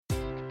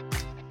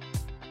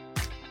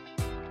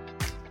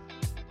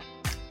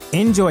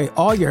Enjoy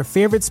all your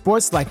favorite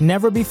sports like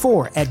never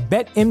before at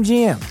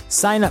BetMGM.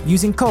 Sign up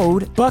using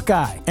code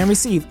Buckeye and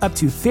receive up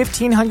to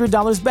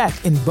 $1,500 back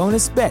in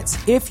bonus bets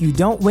if you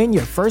don't win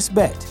your first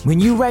bet. When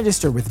you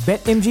register with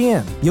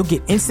BetMGM, you'll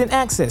get instant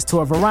access to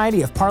a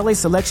variety of parlay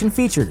selection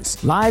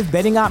features, live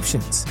betting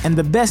options, and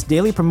the best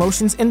daily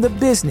promotions in the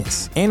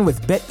business. And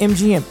with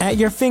BetMGM at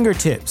your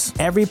fingertips,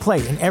 every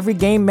play and every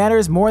game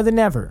matters more than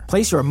ever.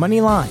 Place your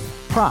money line,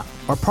 prop,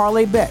 or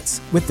parlay bets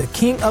with the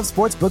king of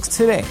sportsbooks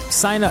today.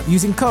 Sign up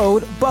using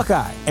code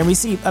Buckeye and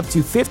receive up to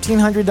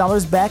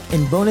 $1,500 back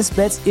in bonus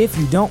bets if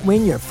you don't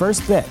win your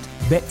first bet.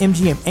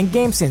 BetMGM and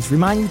GameSense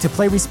remind you to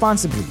play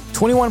responsibly.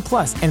 21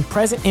 plus and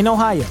present in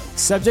Ohio,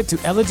 subject to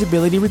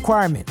eligibility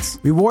requirements.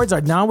 Rewards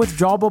are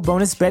non-withdrawable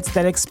bonus bets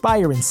that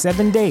expire in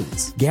 7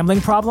 days. Gambling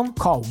problem?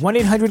 Call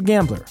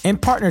 1-800-GAMBLER. In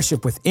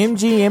partnership with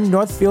MGM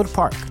Northfield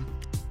Park.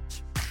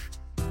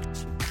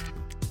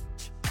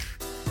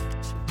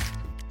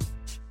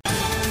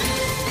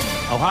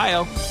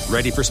 Ohio,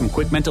 ready for some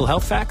quick mental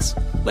health facts?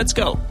 Let's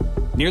go.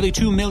 Nearly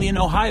 2 million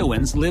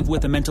Ohioans live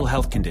with a mental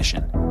health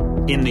condition.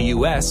 In the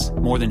U.S.,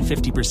 more than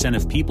 50%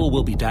 of people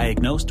will be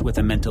diagnosed with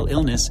a mental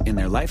illness in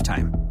their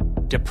lifetime.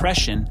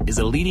 Depression is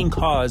a leading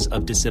cause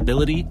of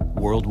disability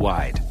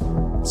worldwide.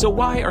 So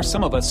why are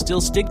some of us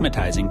still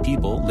stigmatizing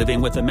people living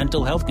with a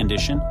mental health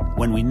condition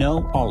when we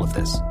know all of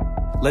this?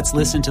 Let's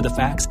listen to the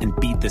facts and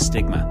beat the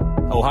stigma.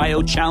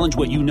 Ohio, challenge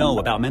what you know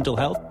about mental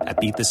health at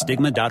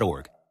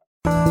beatthestigma.org.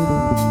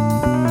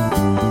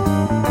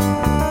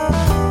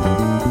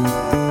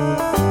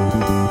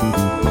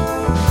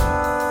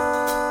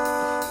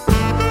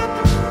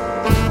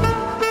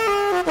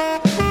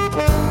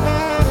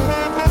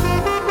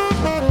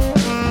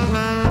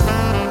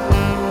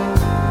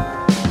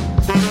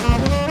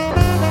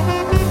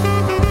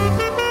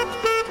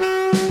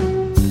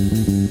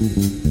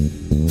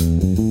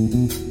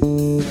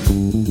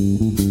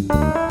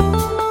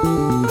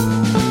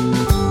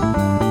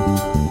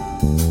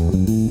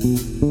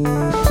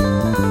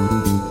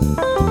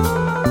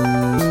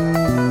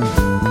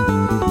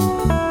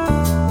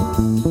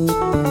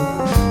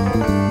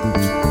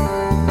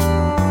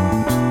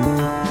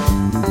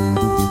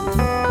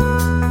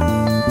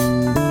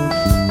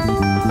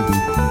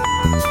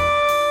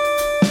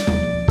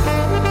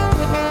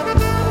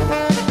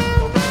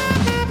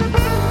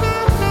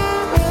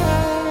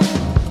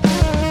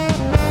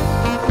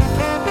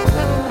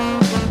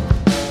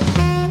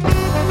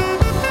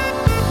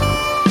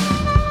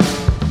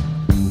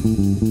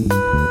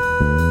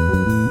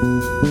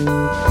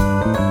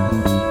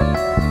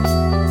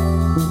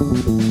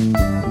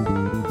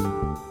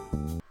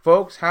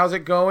 Folks, how's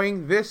it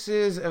going? This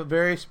is a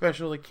very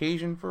special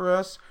occasion for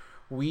us.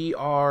 We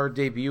are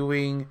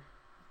debuting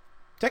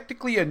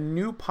technically a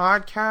new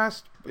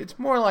podcast. It's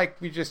more like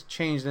we just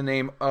changed the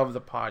name of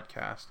the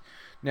podcast.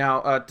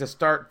 Now, to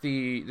start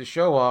the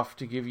show off,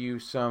 to give you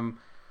some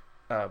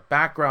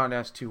background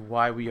as to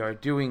why we are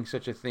doing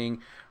such a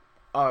thing,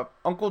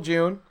 Uncle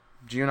Jun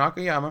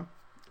Akiyama,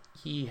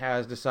 he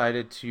has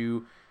decided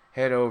to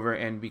head over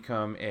and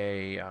become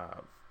a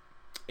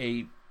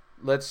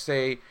let's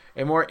say,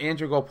 a more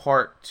integral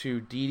part to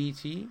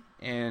DDT,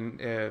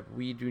 and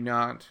we do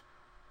not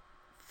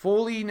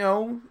fully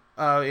know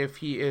if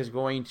he is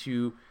going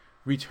to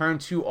return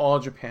to All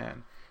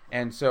Japan.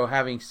 And so,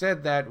 having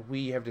said that,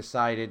 we have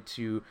decided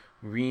to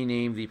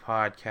rename the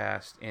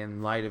podcast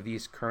in light of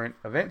these current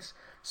events.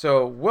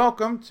 So,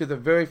 welcome to the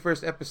very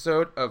first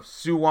episode of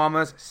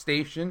Suwama's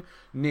Station,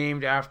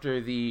 named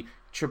after the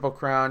Triple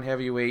Crown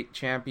Heavyweight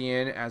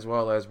Champion, as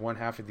well as one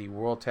half of the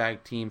World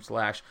Tag Team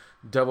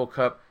 / Double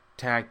Cup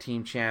Tag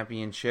Team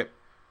Championship.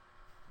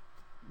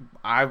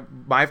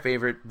 My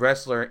favorite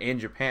wrestler in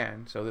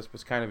Japan, so this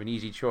was kind of an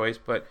easy choice,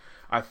 but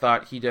I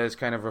thought he does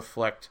kind of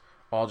reflect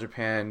All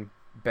Japan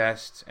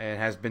best and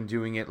has been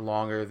doing it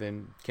longer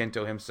than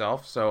Kento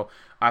himself, so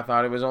I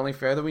thought it was only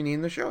fair that we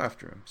named the show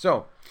after him.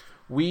 So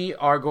we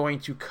are going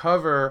to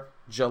cover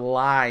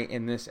July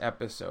in this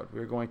episode.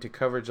 We're going to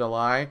cover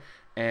July,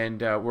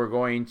 and we're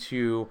going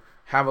to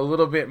have a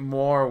little bit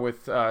more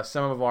with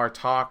some of our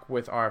talk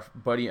with our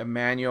buddy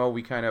Emmanuel.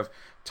 We kind of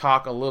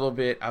talk a little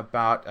bit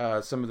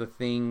about some of the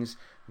things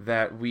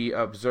that we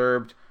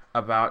observed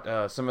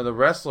about some of the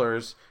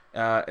wrestlers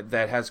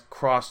that has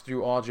crossed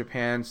through All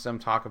Japan. Some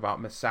talk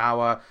about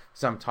Misawa,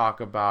 some talk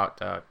about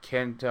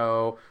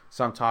Kento,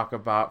 some talk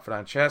about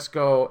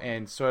Francesco,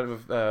 and sort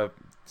of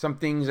some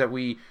things that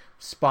we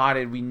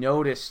spotted, we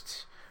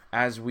noticed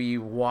as we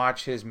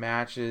watch his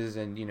matches,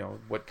 and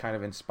what kind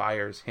of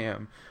inspires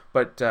him.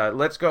 But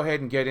let's go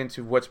ahead and get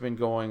into what's been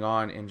going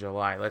on in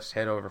July. Let's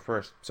head over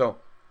first. So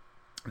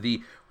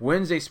the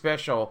Wednesday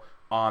special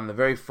on the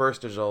very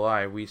 1st of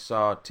July, we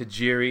saw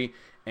Tajiri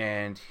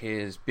and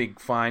his big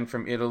find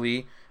from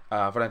Italy,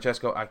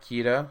 Francesco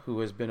Akira,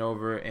 who has been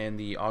over in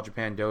the All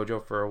Japan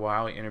Dojo for a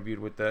while. He interviewed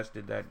with us,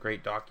 did that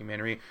great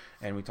documentary,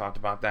 and we talked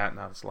about that in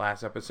this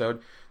last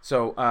episode.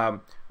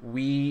 So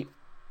we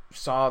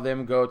saw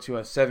them go to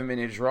a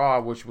 7-minute draw,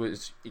 which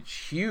was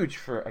huge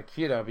for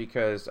Akira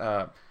because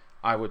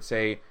I would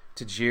say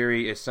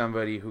Tajiri is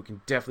somebody who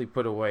can definitely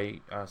put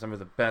away some of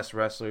the best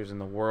wrestlers in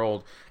the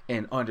world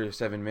in under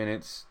 7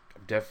 minutes.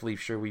 I'm definitely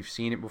sure we've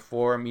seen it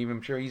before. I'm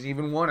even sure he's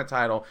even won a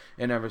title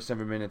in over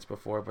 7 minutes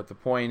before. But the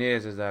point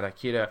is that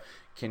Akira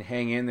can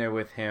hang in there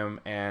with him,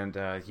 and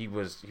he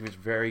was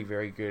very,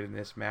 very good in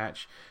this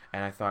match.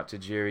 And I thought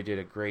Tajiri did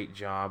a great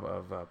job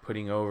of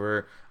putting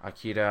over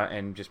Akira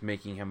and just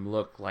making him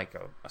look like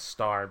a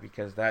star,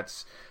 because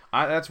that's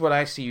what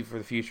I see for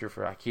the future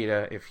for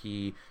Akira if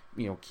he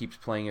keeps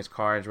playing his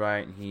cards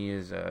right and he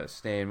is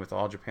staying with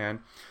All Japan.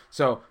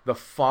 So the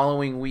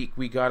following week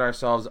we got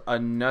ourselves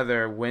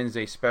another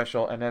Wednesday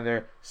special,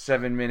 another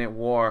 7-minute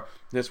war.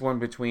 This one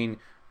between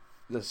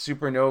the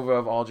Supernova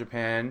of All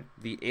Japan,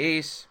 the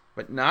ace,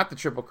 but not the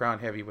Triple Crown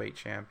heavyweight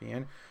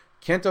champion,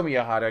 Kento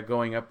Miyahara,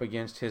 going up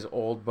against his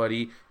old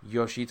buddy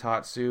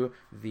Yoshitatsu,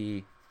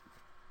 the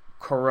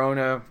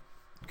Corona,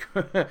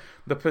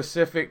 the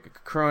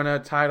Pacific Corona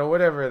title,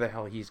 whatever the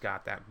hell he's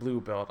got, that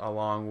blue belt,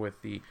 along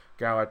with the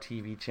Gawa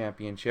TV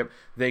Championship.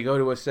 They go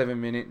to a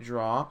 7-minute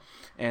draw,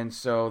 and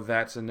so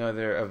that's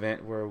another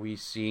event where we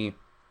see,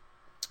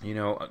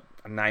 a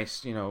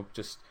nice,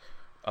 just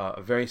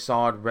a very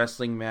solid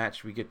wrestling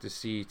match. We get to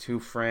see two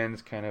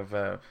friends kind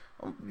of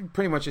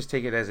pretty much just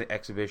take it as an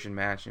exhibition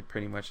match. It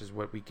pretty much is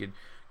what we could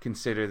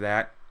consider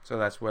that. So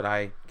that's what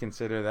I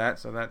consider that.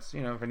 So that's,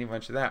 pretty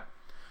much that.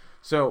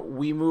 So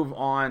we move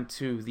on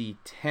to the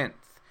 10th,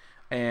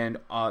 and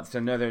it's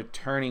another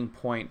Turning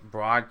Point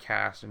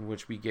broadcast in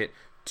which we get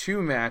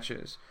 2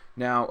 matches.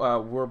 Now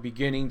we're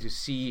beginning to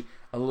see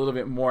a little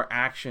bit more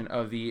action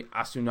of the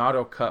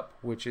Asunado Cup,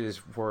 which is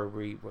where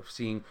we're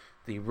seeing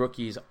the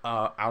rookies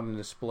out on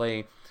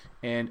display,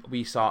 and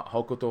we saw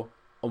Hokuto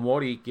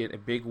Omori get a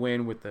big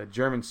win with the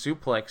German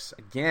suplex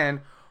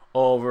again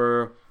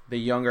over the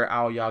younger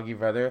Aoyagi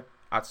brother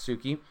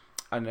Atsuki.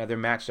 Another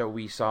match that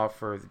we saw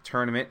for the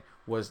tournament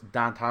was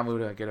Dan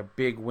Tamura get a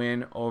big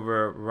win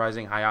over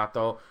Rising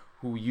Hayato,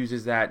 who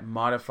uses that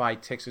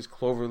modified Texas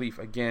Cloverleaf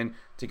again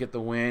to get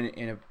the win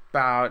in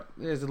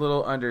there's a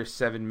little under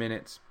 7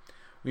 minutes.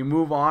 We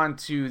move on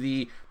to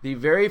the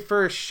very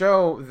first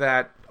show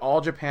that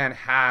All Japan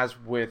has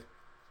with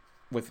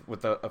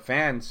the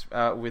fans,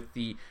 with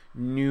the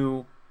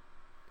new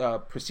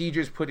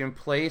procedures put in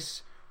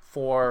place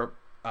for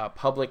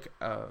public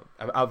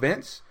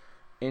events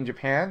in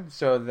Japan,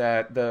 so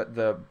that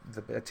the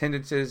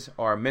attendances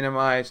are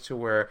minimized to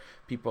where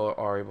people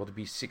are able to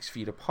be 6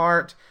 feet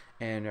apart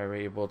and are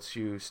able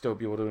to still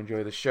be able to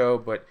enjoy the show,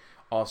 but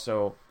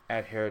also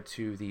adhere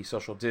to the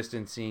social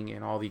distancing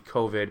and all the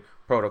COVID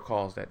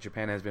protocols that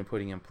Japan has been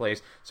putting in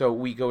place. So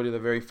we go to the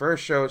very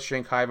first show. It's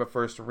Shinkaiba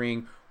First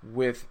Ring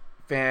with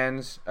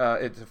fans.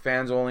 It's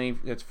fans only.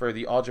 It's for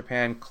the All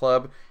Japan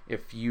Club.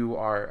 If you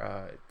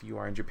are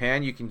in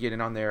Japan, you can get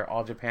in on their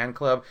All Japan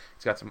Club.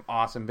 It's got some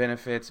awesome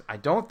benefits. I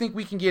don't think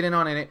we can get in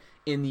on it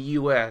in the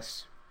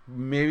U.S.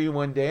 Maybe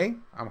one day.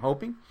 I'm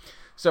hoping.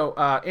 So,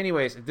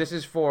 anyways, this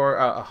is for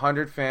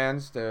 100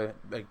 fans that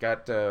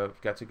got to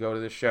go to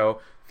the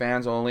show.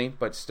 Fans only,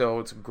 but still,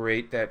 it's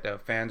great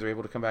that fans are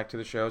able to come back to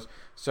the shows.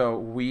 So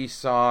we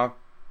saw.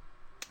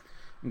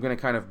 I'm going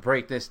to kind of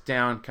break this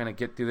down, kind of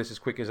get through this as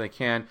quick as I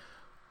can.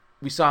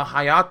 We saw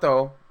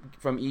Hayato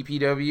from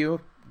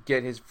EPW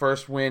get his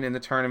first win in the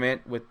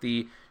tournament with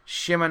the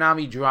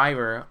Shimanami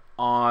driver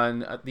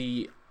on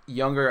the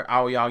younger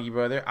Aoyagi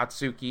brother,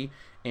 Atsuki,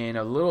 in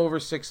a little over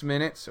 6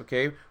 minutes.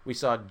 Okay, we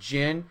saw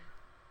Jin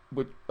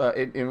with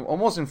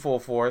almost in full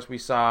force. We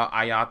saw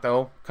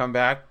Ayato come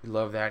back. We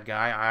love that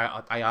guy.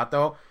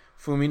 Ayato,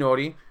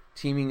 Fuminori,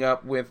 teaming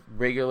up with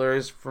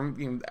regulars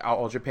from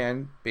All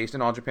Japan, based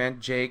in All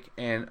Japan, Jake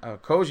and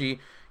Koji,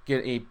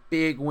 get a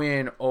big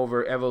win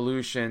over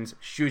Evolution's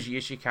Shuji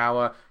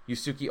Ishikawa,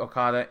 Yusuke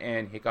Okada,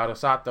 and Hikaru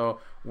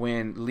Sato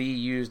when Lee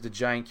used the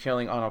giant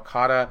killing on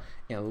Okada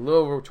in a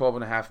little over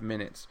 12.5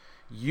 minutes.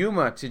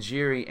 Yuma,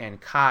 Tajiri, and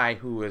Kai,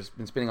 who has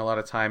been spending a lot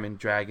of time in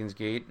Dragon's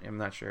Gate, I'm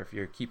not sure if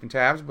you're keeping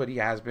tabs, but he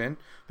has been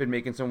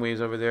making some waves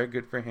over there,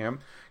 good for him,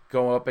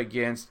 go up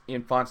against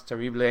Infants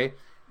Terrible.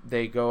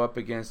 They go up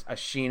against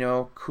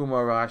Ashino,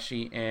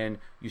 Kumarashi, and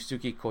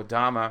Yusuke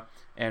Kodama,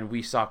 and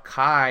we saw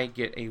Kai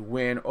get a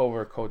win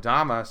over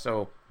Kodama,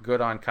 so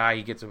good on Kai.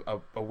 He gets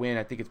a win.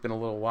 I think it's been a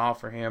little while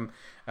for him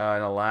in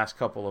the last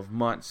couple of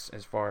months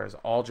as far as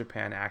All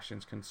Japan action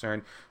is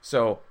concerned.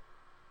 So,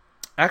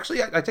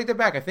 actually, I take that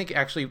back. I think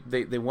actually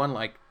they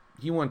won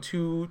he won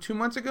two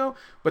months ago,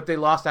 but they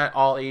lost that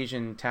All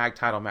Asian tag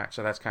title match,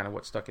 so that's kind of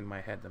what stuck in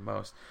my head the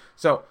most.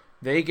 So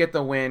they get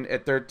the win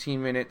at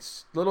 13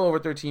 minutes, a little over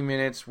 13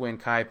 minutes, when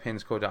Kai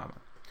pins Kodama.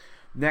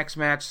 Next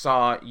match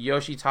saw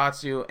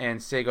Yoshitatsu and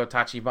Seigo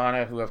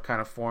Tachibana, who have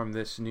kind of formed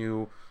this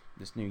new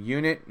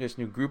unit, this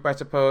new group, I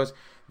suppose.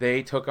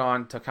 They took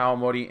on Takao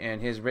Mori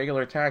and his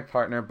regular tag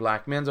partner,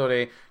 Black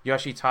Menzore.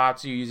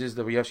 Yoshitatsu uses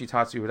the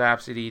Yoshitatsu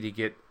Rhapsody to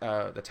get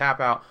the tap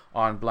out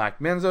on Black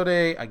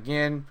Menzore.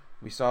 Again,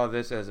 we saw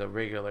this as a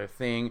regular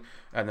thing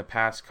in the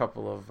past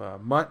couple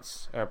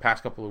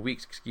of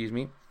weeks, excuse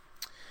me.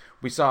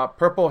 We saw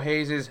Purple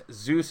Haze's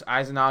Zeus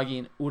Izanagi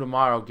and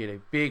Udamaro get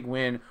a big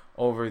win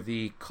over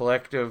the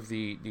collective,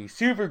 the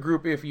super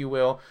group, if you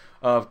will,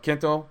 of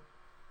Kento,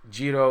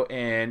 Jiro,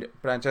 and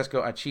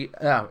Francesco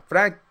Akira.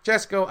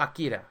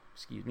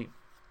 Excuse me.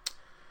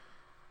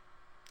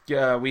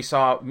 We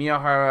saw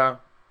Miyahara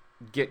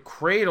get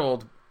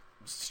cradled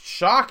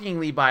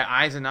shockingly by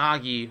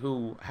Izanagi,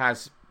 who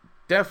has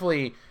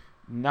definitely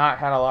not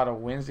had a lot of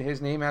wins to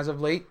his name as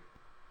of late.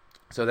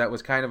 So that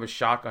was kind of a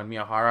shock on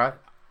Miyahara.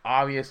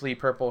 Obviously,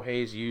 Purple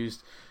Haze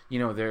used,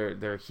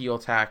 their heel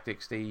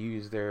tactics. They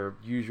used their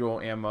usual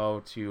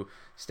MO to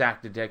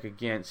stack the deck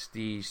against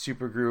the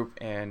supergroup,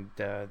 and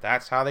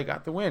that's how they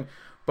got the win.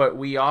 But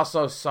we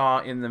also saw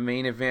in the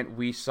main event,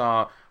 we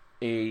saw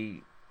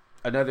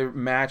another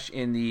match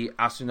in the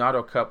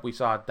Asunado Cup. We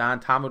saw Dan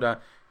Tamura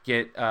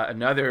get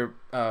another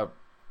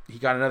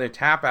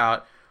tap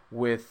out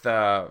with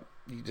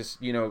he's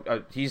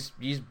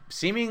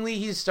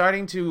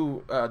starting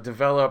to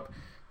develop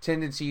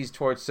tendencies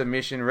towards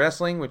submission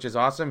wrestling, which is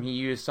awesome. He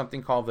used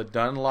something called the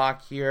Dun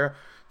Lock here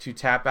to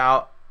tap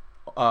out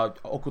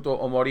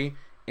Okuto Omori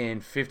in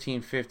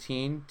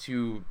 15-15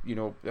 to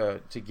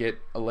get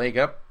a leg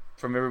up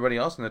from everybody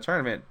else in the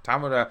tournament.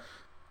 Tamura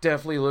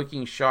definitely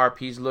looking sharp.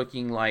 He's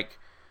looking like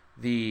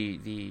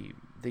the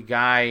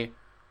guy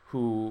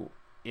who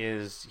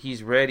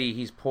he's ready,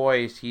 he's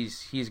poised,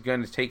 he's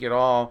going to take it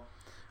all.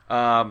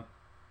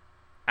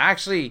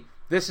 Actually,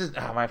 this is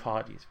my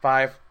apologies.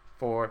 5,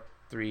 4,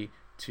 3,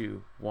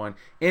 2, 1.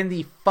 In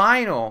the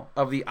final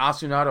of the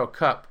Asunado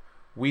Cup,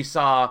 we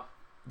saw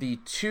the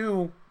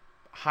two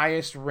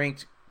highest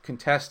ranked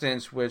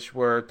contestants, which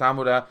were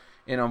Tamura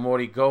and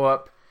Omori, go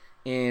up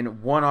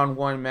in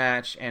one-on-one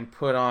match and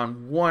put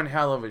on one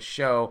hell of a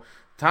show.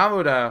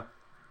 Tamura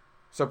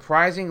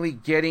surprisingly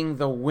getting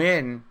the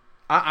win.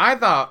 I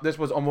thought this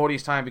was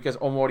Omori's time because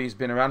Omori's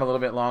been around a little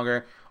bit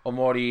longer.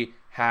 Omori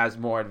has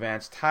more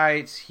advanced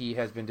tights. He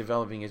has been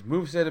developing his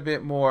moveset a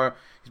bit more.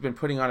 He's been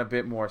putting on a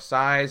bit more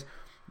size.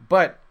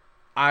 But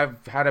I've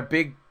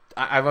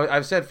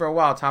said for a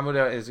while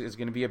Tamura is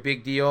going to be a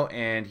big deal,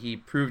 and he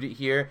proved it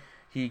here.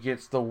 He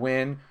gets the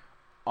win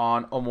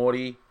on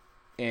Omori,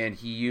 and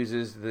he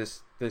uses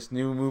this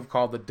new move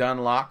called the Dun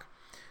Lock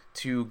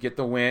to get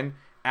the win.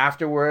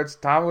 Afterwards,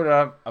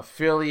 Tamura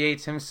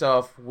affiliates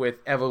himself with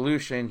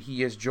Evolution.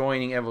 He is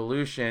joining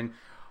Evolution.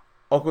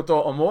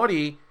 Okuto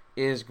Omori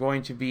is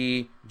going to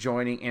be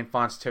joining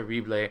Enfants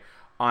Terrible.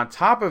 On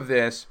top of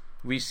this,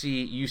 we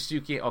see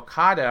Yusuke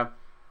Okada.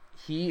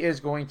 He is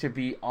going to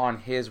be on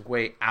his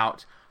way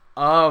out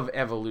of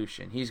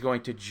Evolution. He's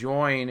going to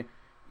join.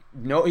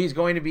 No, he's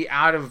going to be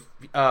out of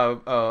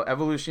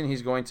Evolution.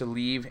 He's going to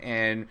leave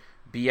and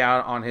be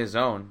out on his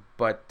own.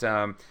 But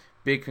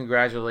big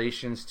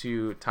congratulations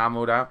to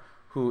Tamura,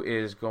 who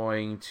is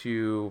going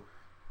to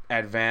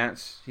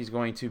advance. He's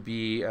going to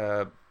be.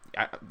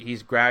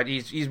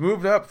 He's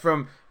moved up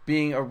from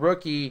being a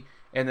rookie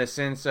in the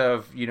sense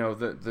of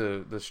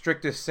the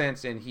strictest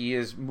sense, and he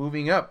is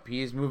moving up.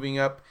 He is moving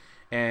up,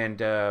 and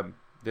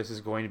this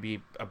is going to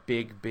be a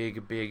big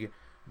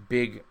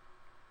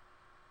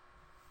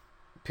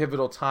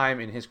pivotal time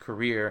in his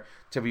career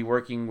to be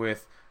working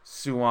with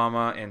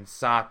Suwama and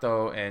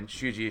Sato and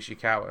Shuji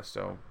Ishikawa.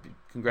 So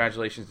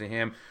congratulations to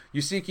him.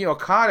 Yusuke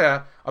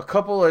Okada, a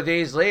couple of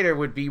days later,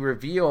 would be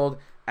revealed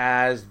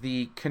as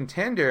the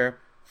contender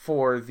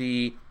for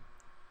the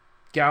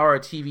Gaora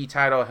TV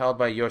title held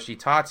by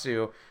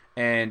Yoshitatsu,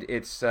 and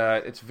it's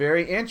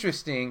very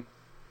interesting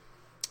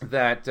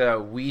that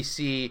we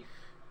see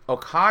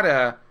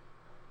Okada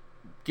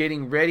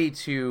getting ready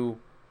to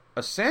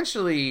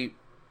essentially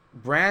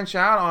branch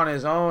out on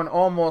his own,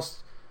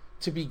 almost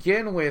to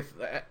begin with,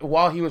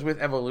 while he was with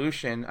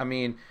Evolution. I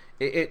mean,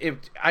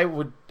 I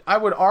would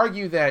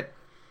argue that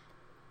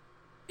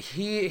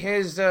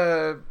his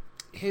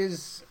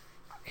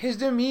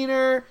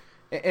demeanor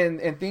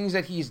and things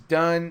that he's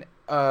done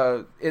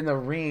in the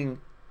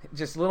ring,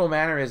 just little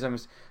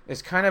mannerisms,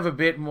 is kind of a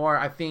bit more,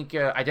 I think,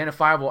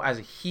 identifiable as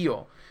a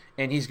heel.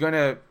 And he's going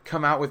to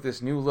come out with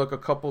this new look a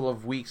couple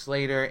of weeks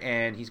later,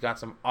 and he's got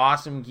some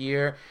awesome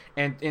gear,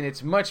 and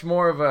it's much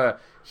more of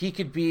he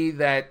could be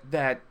that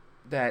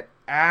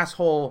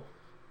asshole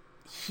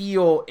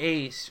heel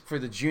ace for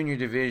the junior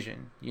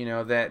division,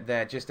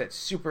 that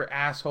super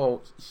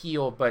asshole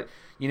heel, but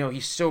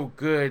he's so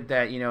good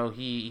that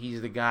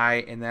he's the guy,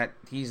 and that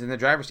he's in the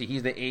driver's seat.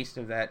 He's the ace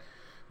of the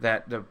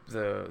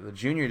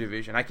junior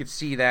division. I could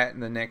see that in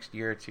the next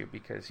year or two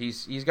because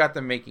he's got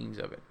the makings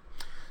of it.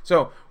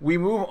 So we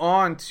move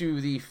on to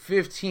the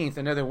 15th,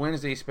 another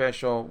Wednesday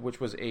special, which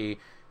was a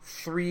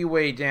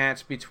three-way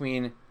dance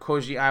between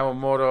Koji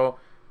Iwamoto,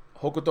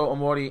 Hokuto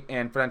Omori,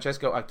 and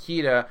Francesco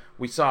Akira.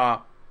 We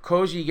saw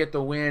Koji get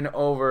the win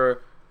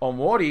over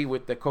Omori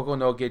with the Koko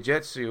no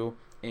Gejetsu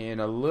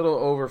in a little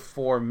over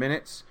 4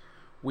 minutes.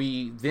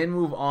 We then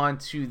move on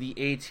to the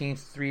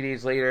 18th, 3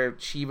 days later,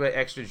 Chiba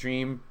Extra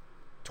Dream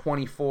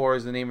 24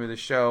 is the name of the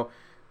show.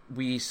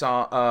 We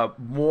saw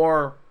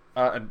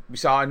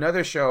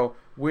another show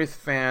with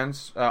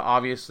fans,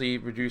 obviously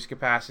reduced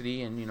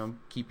capacity and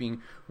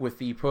keeping with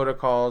the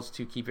protocols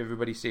to keep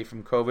everybody safe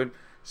from COVID.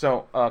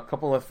 So a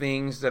couple of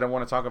things that I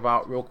want to talk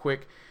about real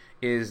quick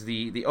is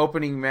the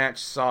opening match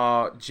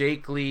saw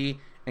Jake Lee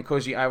and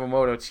Koji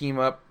Iwamoto team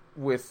up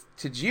with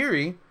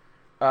Tajiri.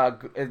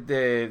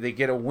 They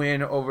get a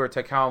win over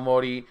Takao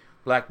Mori,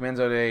 Black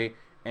Menzode,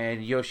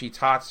 and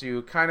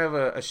Yoshitatsu. Kind of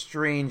a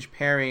strange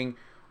pairing,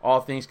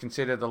 all things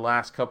considered, the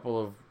last couple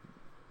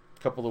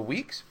of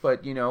weeks.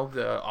 But,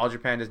 the All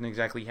Japan doesn't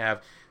exactly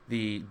have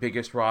the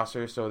biggest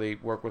roster, so they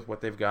work with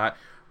what they've got.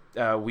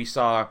 We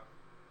saw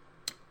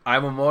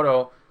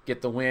Iwamoto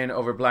get the win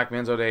over Black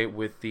Menzode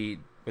with the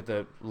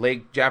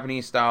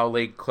Japanese style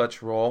leg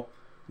roll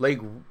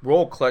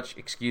clutch,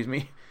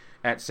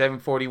 at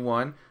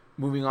 7:41.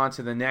 Moving on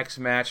to the next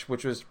match,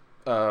 which was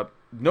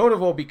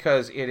notable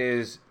because it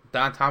is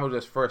Don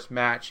Tamura's first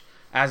match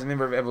as a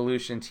member of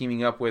Evolution,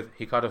 teaming up with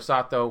Hikaru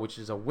Sato, which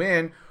is a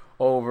win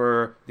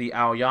over the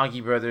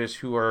Aoyagi brothers,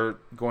 who are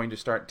going to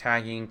start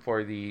tagging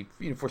for the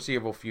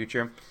foreseeable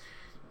future.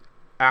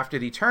 After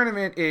the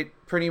tournament, it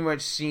pretty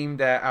much seemed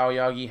that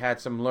Aoyagi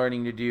had some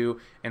learning to do,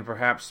 and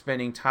perhaps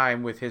spending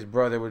time with his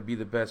brother would be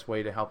the best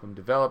way to help him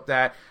develop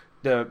that.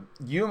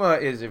 Yuma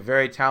is a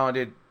very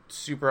talented,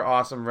 super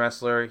awesome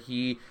wrestler.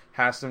 He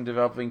has some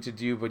developing to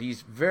do, but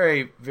he's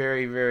very,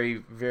 very,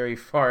 very, very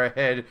far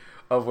ahead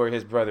of where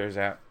his brother's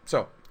at.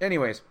 So,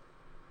 anyways,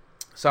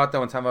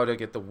 Sato and Tamura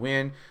get the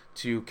win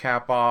to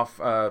cap off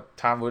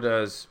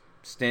Tamura's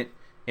stint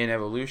in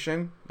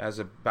Evolution, as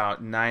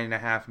about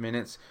 9.5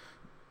 minutes.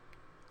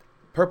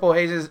 Purple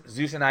Hazes,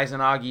 Zeus and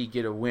Izanagi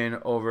get a win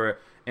over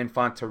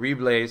Enfant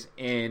Terribles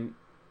in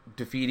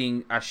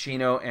defeating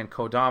Ashino and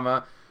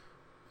Kodama.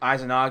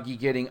 Izanagi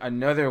getting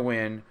another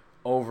win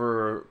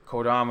over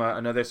Kodama,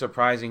 another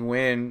surprising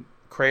win.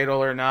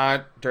 Cradle or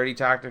not, Dirty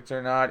Tactics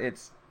or not,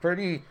 it's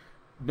pretty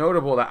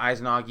notable that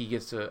Izanagi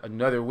gets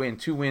another win.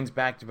 2 wins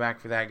back-to-back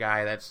for that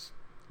guy.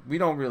 We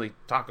don't really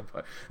talk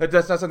about that.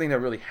 That's not something that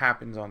really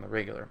happens on the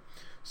regular.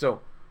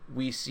 So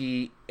we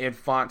see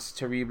Enfants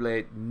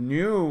Terribles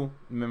new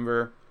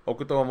member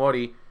Okuto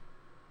Omori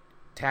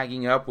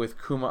tagging up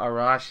with Kuma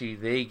Arashi.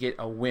 They get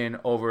a win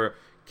over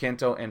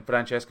Kento and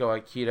Francesco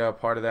Akira,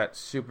 part of that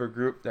super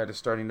group that is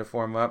starting to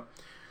form up.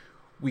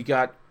 We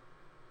got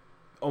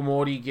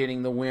Omori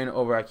getting the win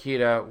over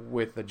Akira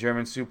with the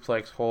German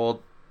suplex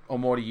hold.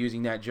 Omori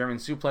using that German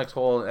suplex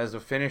hold as a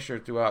finisher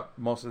throughout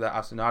most of the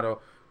Asunado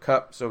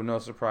Cup, so no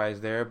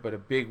surprise there. But a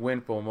big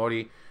win for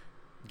Omori,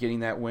 getting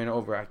that win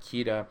over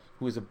Akira,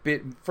 who is a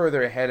bit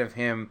further ahead of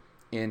him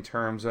in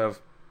terms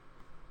of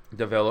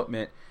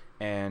development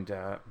and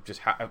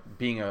just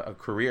being a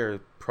career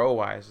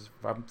pro-wise,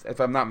 if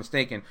I'm not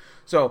mistaken.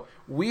 So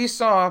we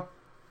saw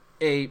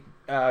a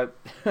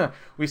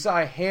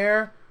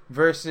hair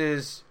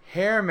versus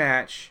hair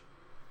match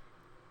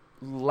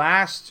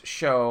last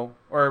show,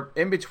 or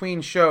in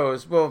between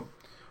shows. Well,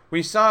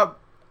 we saw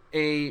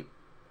a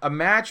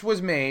match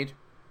was made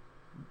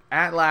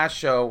at last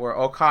show where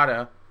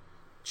Okada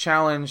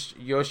challenged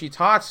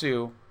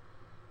Yoshitatsu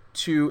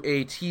to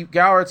a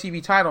Gower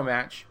TV title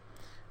match,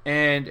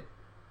 and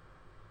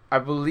I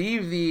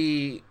believe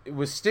it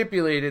was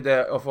stipulated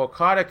that if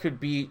Okada could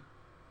beat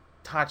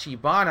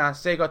Tachibana,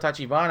 Seigo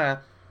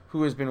Tachibana,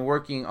 who has been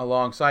working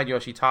alongside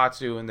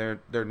Yoshitatsu in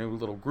their new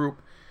little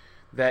group,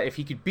 that if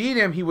he could beat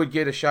him, he would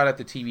get a shot at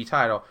the TV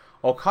title.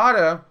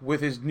 Okada,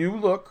 with his new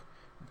look,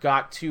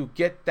 got to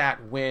get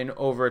that win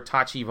over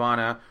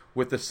Tachibana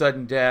with the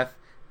sudden death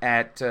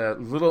at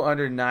little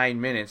under 9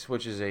 minutes,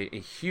 which is a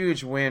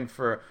huge win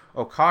for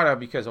Okada,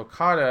 because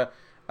Okada,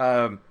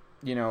 I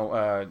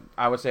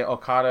would say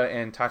Okada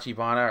and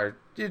Tachibana are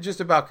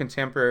just about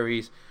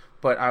contemporaries,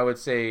 but I would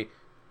say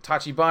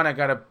Tachibana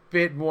got a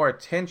bit more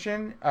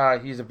attention.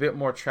 He's a bit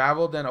more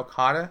traveled than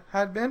Okada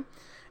had been.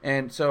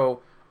 And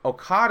so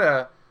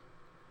Okada,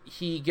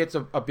 he gets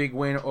a big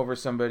win over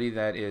somebody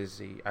that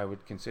is, I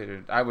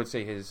would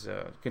say his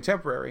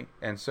contemporary.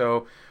 And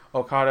so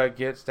Okada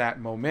gets that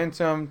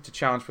momentum to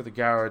challenge for the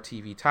Gower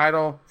TV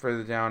title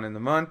further down in the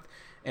month.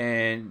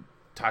 And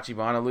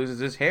Tachibana loses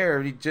his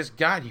hair. He just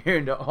got here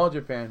into All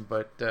Japan.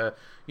 But, it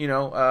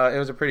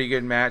was a pretty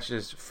good match.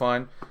 It's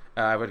fun.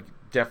 I would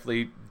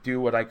definitely do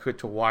what I could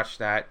to watch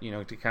that,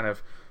 to kind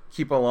of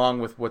keep along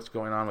with what's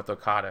going on with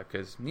Okada,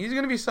 because he's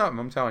going to be something,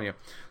 I'm telling you.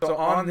 So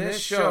on this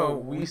show,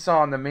 we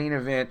saw in the main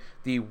event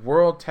the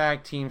World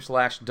Tag Team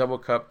 / Double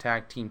Cup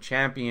Tag Team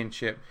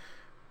Championship,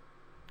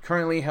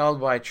 currently held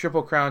by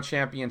Triple Crown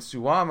champion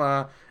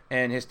Suwama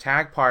and his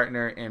tag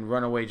partner and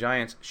Runaway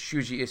Giants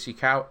Shuji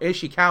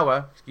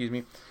Ishikawa.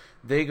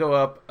 They go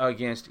up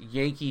against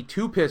Yankee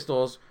Two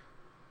Pistols,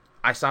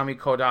 Isami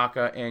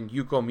Kodaka, and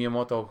Yuko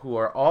Miyamoto, who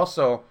are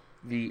also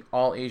the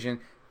All-Asian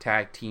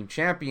Tag Team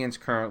Champions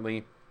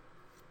currently.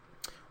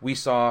 We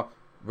saw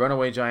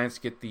Runaway Giants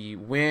get the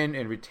win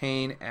and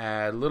retain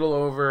a little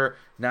over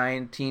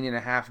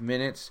 19.5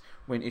 minutes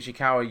when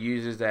Ishikawa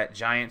uses that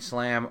giant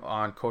slam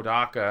on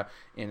Kodaka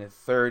in a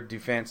third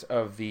defense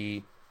of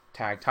the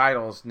tag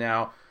titles.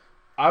 Now,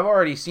 I've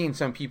already seen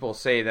some people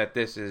say that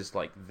this is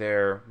like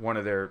one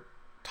of their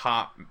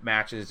top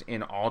matches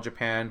in All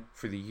Japan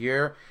for the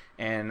year,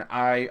 and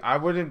I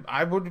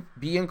would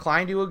be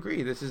inclined to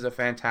agree. This is a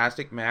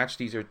fantastic match.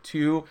 These are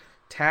two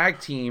tag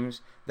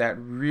teams that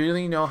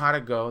really know how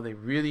to go. They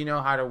really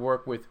know how to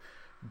work with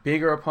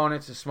bigger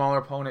opponents to smaller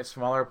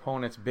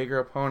opponents, bigger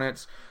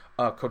opponents.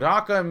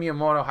 Kodaka and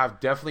Miyamoto have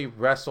definitely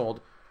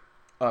wrestled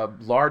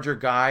larger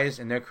guys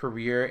in their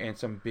career in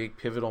some big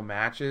pivotal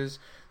matches,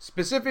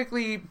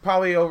 specifically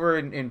probably over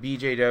in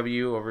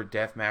BJW, over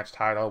Deathmatch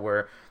title,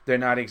 where they're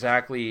not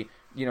exactly,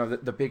 you know,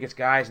 the biggest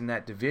guys in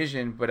that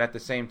division, but at the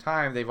same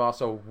time, they've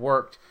also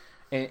worked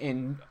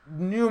in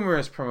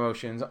numerous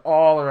promotions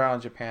all around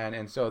Japan,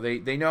 and so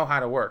they know how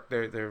to work.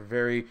 They're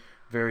very,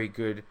 very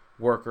good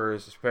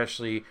workers,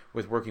 especially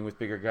with working with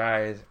bigger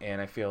guys,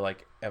 and I feel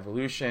like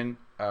Evolution,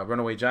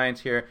 Runaway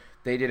Giants here,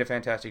 they did a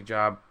fantastic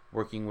job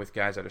working with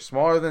guys that are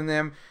smaller than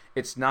them.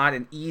 It's not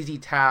an easy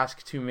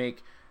task to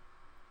make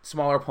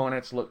smaller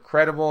opponents look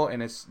credible,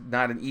 and it's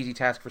not an easy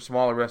task for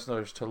smaller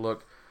wrestlers to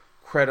look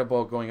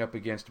credible going up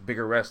against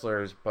bigger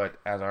wrestlers, but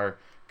as our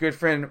good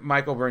friend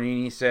Michael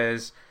Bernini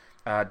says,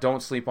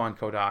 don't sleep on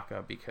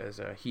Kodaka,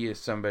 because he is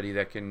somebody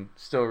that can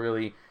still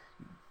really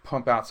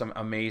pump out some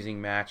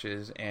amazing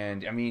matches.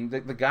 And I mean,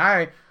 the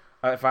guy,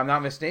 if I'm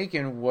not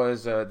mistaken,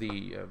 was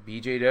the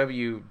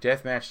BJW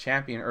Deathmatch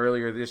champion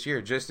earlier this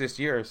year, just this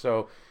year.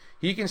 So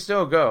he can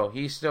still go.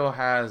 He still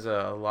has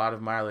a lot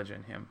of mileage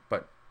in him.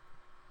 But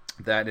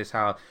that is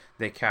how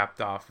they capped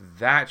off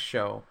that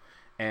show.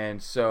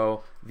 And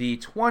so the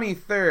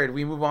 23rd,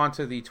 we move on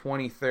to the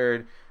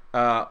 23rd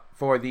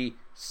for the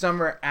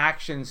Summer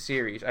Action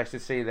Series. I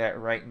should say that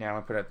right now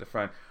and put it at the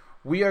front.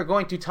 We are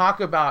going to talk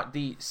about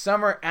the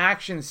Summer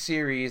Action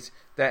Series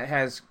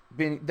that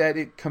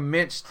it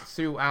commenced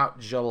throughout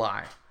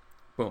July.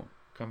 Boom.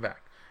 Come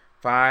back.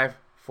 5,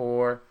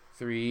 4,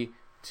 3,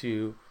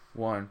 2,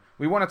 1.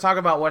 We want to talk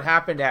about what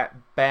happened at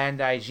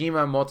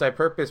Bandaijima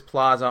Multipurpose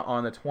Plaza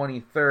on the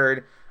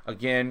 23rd.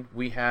 Again,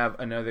 we have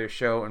another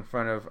show in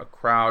front of a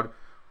crowd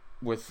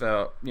with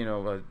a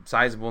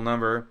sizable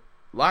number.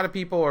 A lot of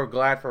people are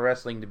glad for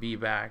wrestling to be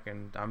back,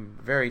 and I'm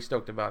very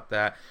stoked about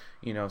that.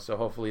 So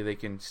hopefully they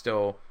can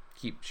still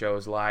keep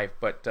shows live.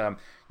 But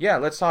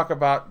let's talk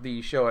about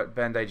the show at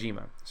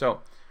Bandaijima. So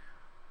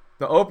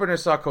the opener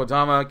saw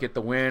Kodama get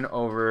the win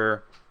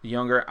over the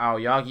younger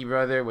Aoyagi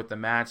brother with the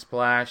Mad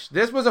Splash.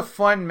 This was a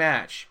fun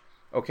match,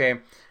 okay?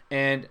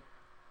 And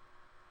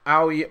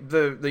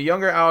the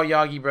younger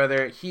Aoyagi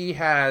brother, he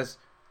has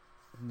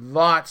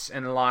lots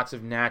and lots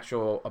of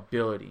natural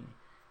ability.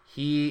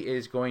 He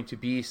is going to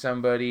be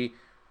somebody,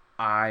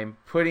 I'm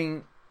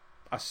putting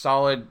a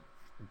solid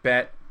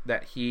bet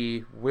that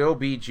he will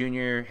be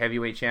junior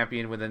heavyweight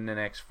champion within the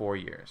next 4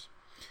 years.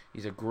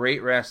 He's a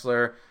great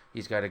wrestler.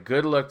 He's got a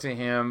good look to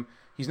him.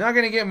 He's not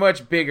going to get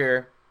much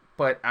bigger,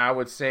 but I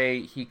would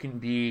say he can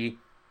be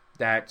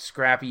that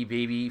scrappy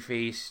baby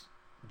face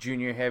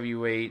junior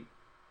heavyweight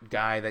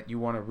guy that you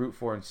want to root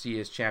for and see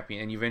as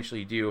champion, and you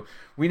eventually do.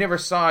 We never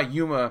saw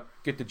Yuma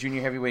get the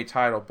junior heavyweight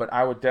title, but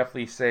I would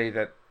definitely say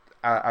that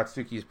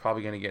Atsuki is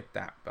probably going to get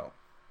that belt.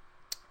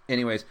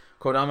 Anyways,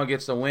 Kodama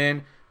gets the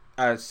win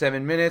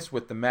 7 minutes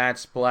with the Mad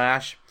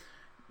Splash.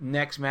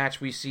 Next match,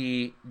 we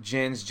see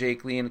Jins,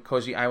 Jake Lee, and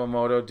Koji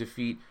Iwamoto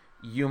defeat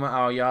Yuma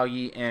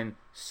Aoyagi and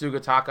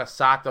Sugataka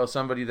Sato,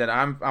 somebody that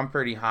I'm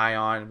pretty high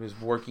on, who's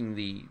working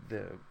the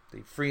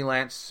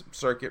freelance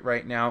circuit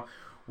right now.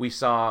 We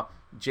saw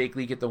Jake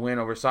Lee get the win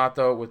over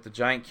Sato with the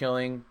giant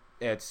killing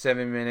at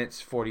 7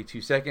 minutes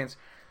 42 seconds.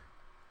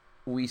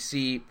 We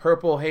see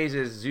Purple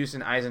Haze's Zeus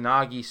and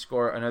Izanagi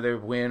score another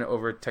win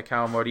over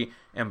Takao Mori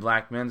and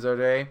Black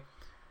Menzore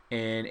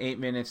in 8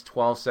 minutes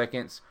 12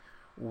 seconds.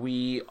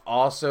 We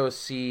also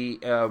see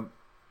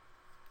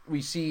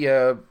we see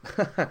a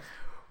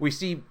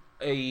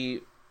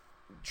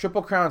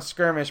Triple Crown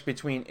skirmish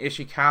between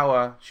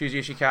Shuji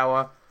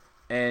Ishikawa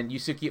and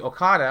Yusuke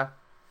Okada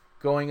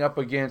going up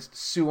against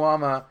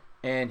Suwama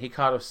and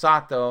Hikaru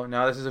Sato.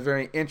 Now, this is a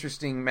very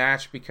interesting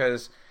match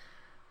because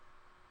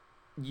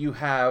you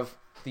have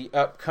the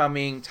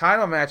upcoming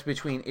title match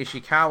between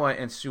Ishikawa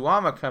and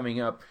Suwama coming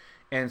up.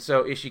 And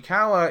so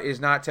Ishikawa is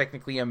not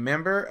technically a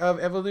member of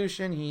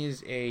Evolution.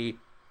 He's a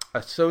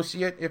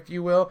associate, if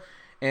you will.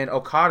 And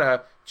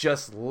Okada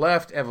just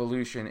left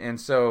Evolution.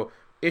 And so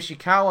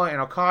Ishikawa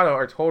and Okada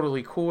are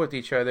totally cool with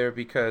each other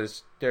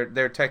because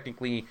they're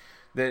technically...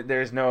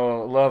 There's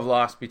no love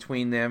lost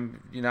between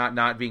them,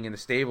 not being in the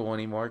stable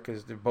anymore,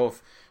 because they're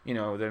both,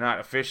 they're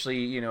not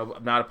officially,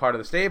 not a part of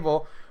the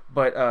stable.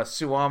 But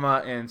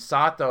Suwama and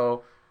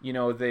Sato,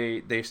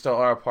 they still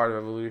are a part of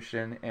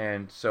Evolution,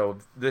 and so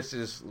this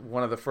is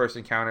one of the first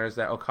encounters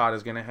that Okada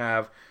is going to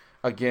have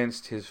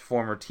against his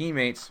former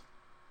teammates,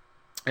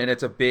 and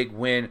it's a big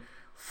win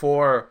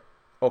for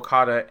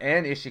Okada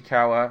and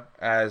Ishikawa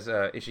as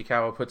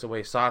Ishikawa puts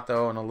away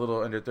Sato in a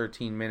little under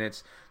 13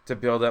 minutes to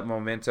build up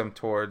momentum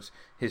towards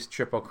his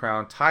Triple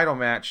Crown title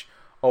match.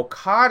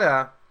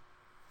 Okada,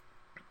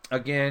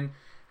 again,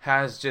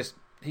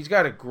 he's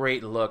got a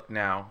great look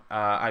now.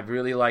 I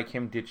really like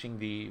him ditching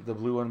the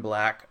blue and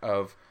black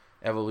of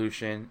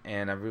Evolution,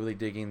 and I'm really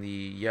digging the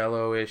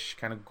yellowish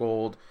kind of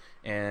gold,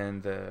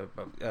 and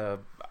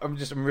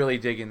I'm really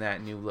digging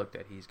that new look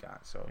that he's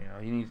got. So,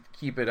 you need to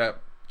keep it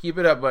up. Keep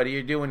it up, buddy.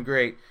 You're doing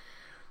great.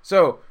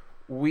 So,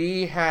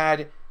 we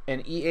had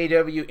an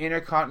EAW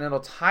Intercontinental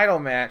title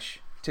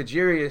match.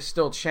 Tajiri is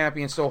still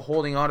champion, still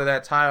holding on to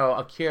that title.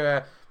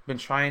 Akira been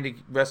trying to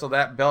wrestle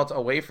that belt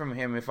away from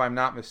him, if I'm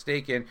not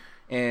mistaken.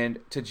 And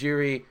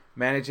Tajiri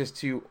manages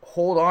to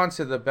hold on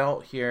to the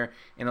belt here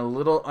in a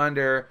little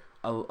over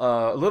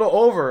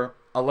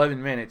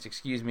 11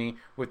 minutes,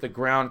 with the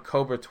ground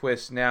Cobra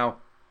twist. Now,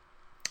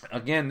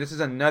 again, this is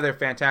another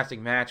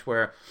fantastic match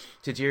where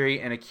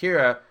Tajiri and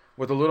Akira,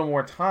 with a little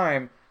more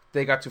time,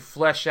 they got to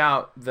flesh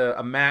out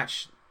a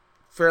match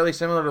fairly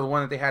similar to the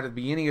one that they had at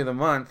the beginning of the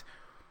month.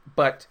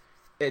 But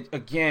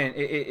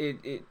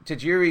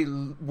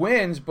Tajiri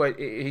wins, but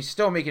he's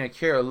still making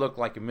Akira look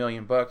like $1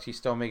 million. He's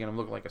still making him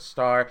look like a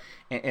star,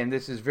 and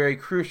this is very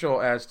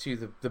crucial as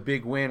to the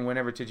big win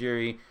whenever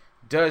Tajiri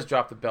does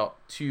drop the belt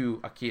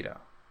to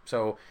Akira.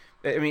 So,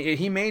 I mean,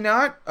 he may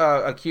not.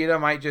 Akira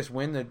might just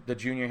win the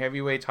junior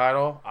heavyweight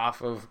title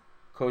off of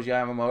Koji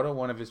Yamamoto,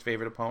 one of his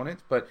favorite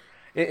opponents, but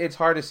it's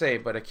hard to say.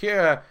 But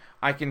Akira,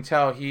 I can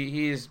tell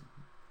he's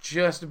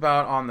just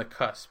about on the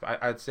cusp.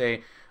 I'd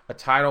say a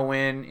title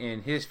win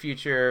in his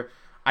future,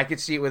 I could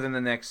see it within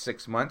the next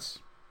 6 months.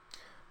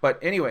 But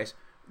anyways,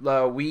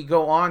 we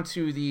go on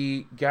to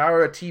the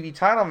Gaora TV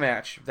title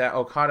match that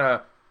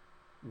Okada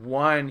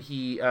won.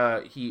 He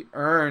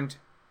earned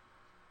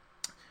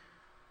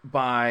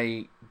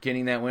by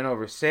getting that win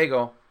over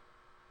Seigo,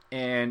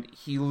 and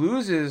he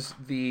loses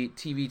the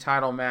TV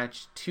title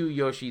match to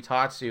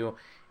Yoshitatsu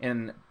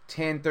in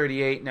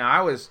 10:38. Now,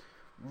 I was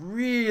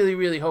really,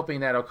 really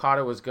hoping that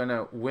Okada was going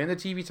to win the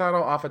TV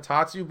title off of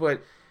Tatsu,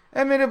 but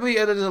admittedly,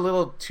 it is a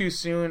little too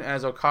soon,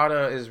 as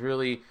Okada is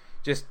really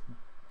just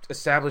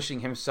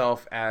establishing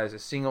himself as a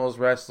singles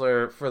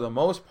wrestler for the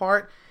most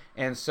part,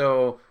 and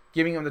so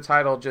giving him the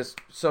title just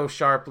so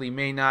sharply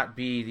may not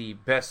be the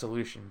best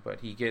solution.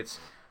 But he gets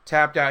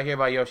tapped out here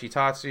by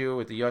Yoshitatsu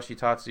with the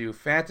Yoshitatsu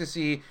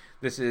Fantasy.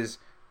 This is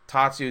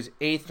Tatsu's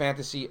 8th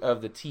fantasy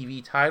of the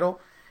TV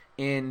title.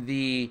 In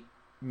the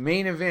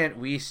main event,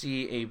 we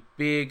see a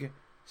big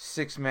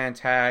 6-man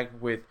tag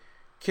with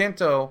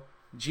Kento,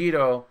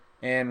 Jiro,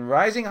 and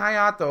Rising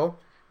Hayato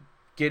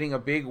getting a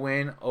big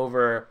win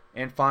over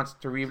Enfants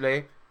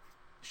Terrible,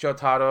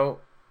 Shotaro,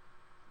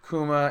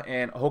 Kuma,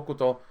 and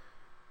Hokuto.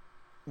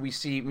 We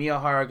see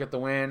Miyahara get the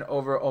win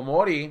over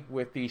Omori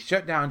with the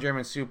shutdown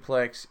German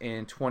suplex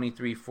in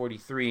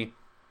 23:43.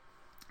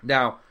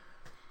 Now,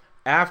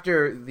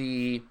 after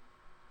the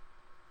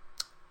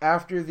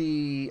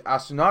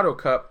Asunado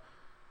Cup,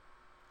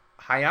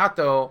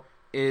 Hayato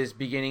is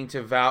beginning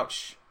to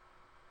vouch.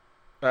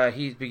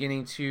 He's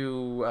beginning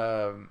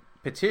to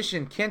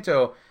petition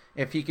Kento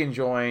if he can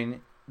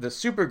join the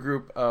super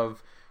group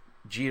of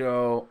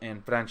Jiro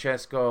and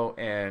Francesco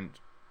and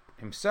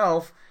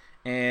himself.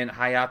 And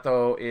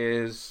Hayato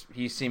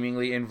he's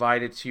seemingly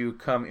invited to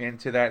come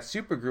into that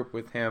super group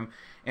with him.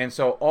 And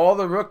so all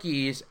the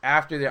rookies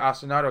after the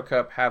Asunado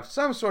Cup have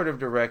some sort of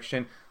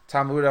direction.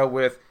 Tamura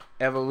with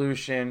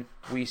Evolution.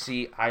 We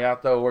see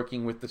Hayato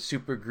working with the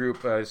super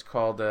group. It's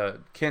called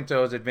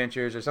Kento's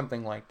Adventures or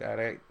something like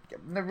that.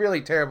 They're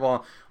really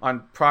terrible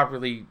on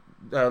properly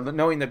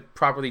knowing the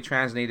properly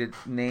translated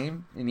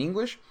name in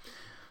English.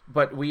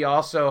 But we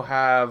also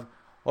have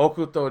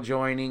Okuto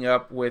joining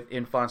up with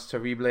Enfants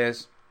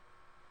Terribles.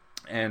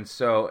 And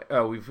so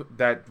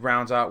that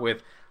rounds out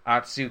with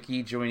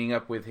Atsuki joining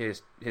up with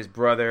his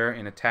brother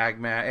in a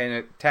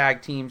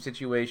tag team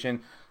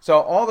situation. So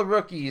all the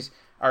rookies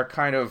are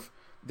kind of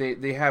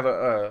they have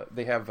a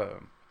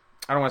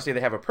I don't want to say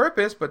they have a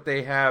purpose, but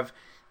they have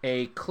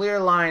a clear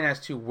line as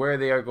to where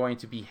they are going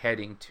to be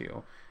heading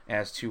to,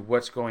 as to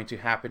what's going to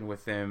happen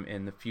with them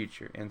in the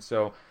future. And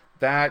so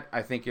that,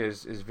 I think,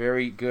 is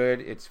very good.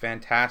 It's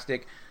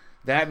fantastic.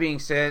 That being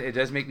said, it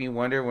does make me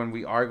wonder when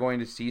we are going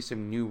to see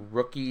some new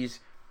rookies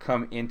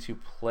come into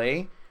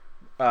play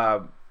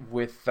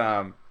with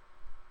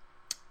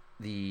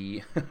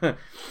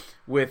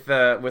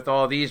with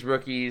all these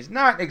rookies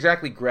not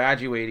exactly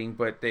graduating,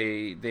 but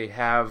they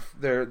have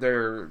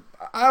their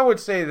I would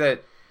say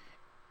that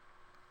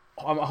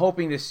I'm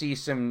hoping to see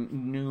some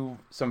new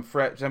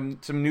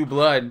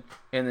blood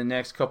in the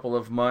next couple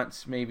of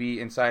months, maybe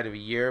inside of a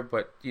year.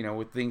 But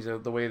with things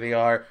the way they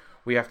are,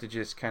 we have to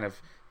just kind of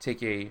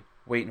take a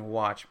wait and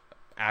watch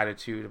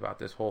attitude about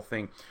this whole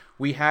thing.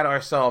 We had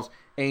ourselves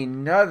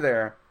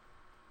another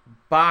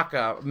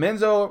Baka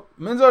Menzo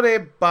de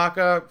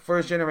Baka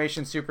First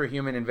Generation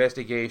Superhuman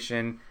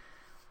Investigation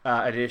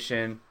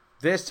edition.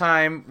 This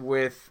time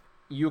with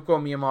Yuko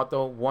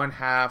Miyamoto, one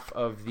half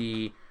of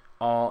the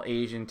All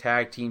Asian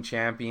Tag Team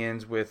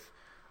Champions with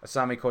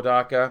Asami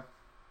Kodaka.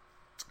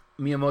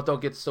 Miyamoto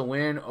gets the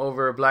win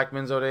over Black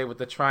Menzode with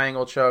the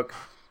triangle choke.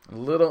 A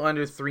little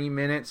under 3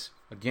 minutes.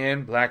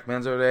 Again, Black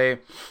Menzode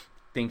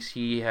thinks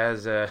he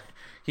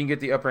can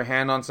get the upper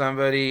hand on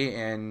somebody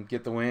and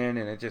get the win,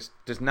 and it just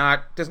does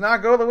not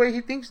go the way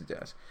he thinks it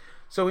does.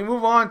 So we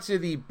move on to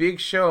the big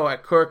show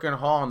at Korakuen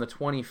Hall on the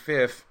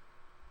 25th,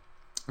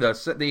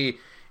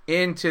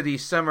 into the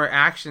Summer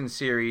Action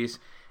Series,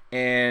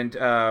 and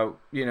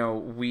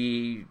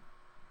we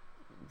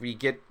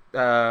get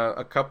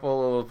a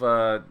couple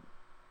of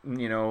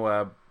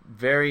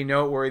very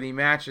noteworthy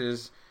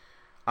matches.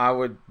 I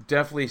would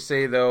definitely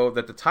say, though,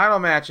 that the title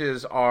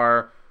matches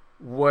are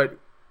what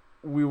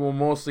we will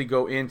mostly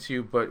go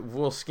into, but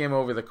we'll skim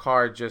over the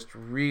card just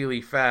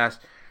really fast.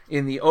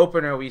 In the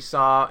opener, we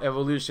saw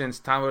Evolution's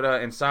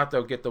Tamura and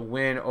Sato get the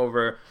win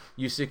over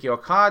Yusuke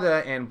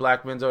Okada and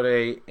Black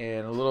Menzore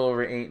in a little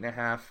over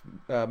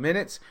 8.5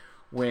 minutes,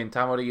 when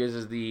Tamura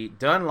uses the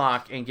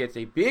Dunlock and gets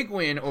a big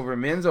win over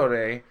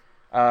Menzore.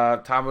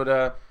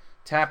 Tamura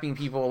tapping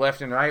people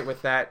left and right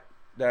with that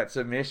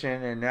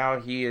submission, and now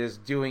he is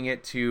doing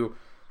it to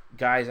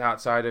guys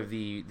outside of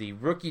the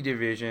rookie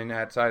division,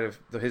 outside of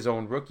his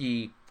own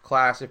rookie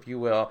class, if you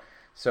will.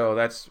 So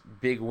that's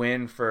big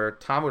win for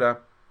Tamura.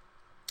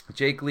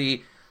 Jake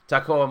Lee,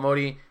 Takao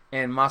Omori,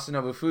 and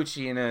Masanobu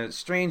Fuchi in a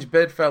strange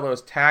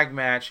Bedfellows tag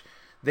match.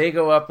 They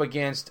go up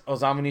against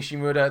Osamu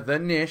Nishimura, the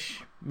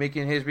Nish,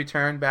 making his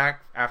return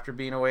back after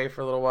being away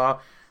for a little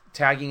while,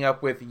 tagging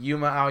up with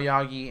Yuma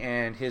Aoyagi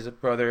and his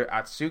brother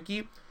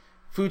Atsuki.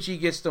 Fuchi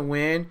gets the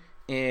win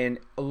in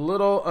a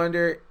little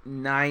under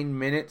 9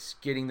 minutes,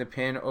 getting the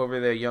pin over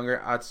the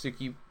younger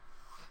Atsuki.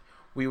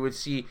 We would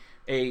see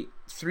a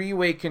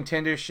 3-way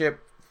contendership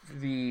for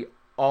the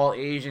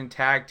All-Asian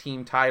Tag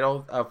Team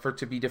title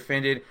to be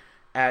defended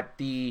at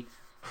the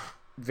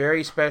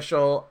very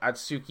special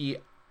Atsuki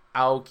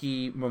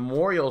Aoki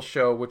Memorial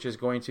Show, which is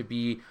going to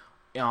be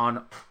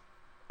on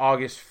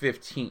August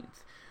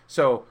 15th.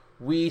 So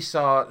we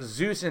saw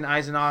Zeus and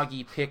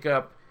Izanagi pick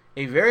up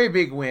a very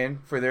big win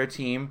for their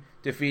team,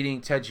 defeating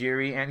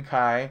Tajiri and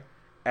Kai,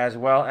 as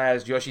well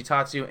as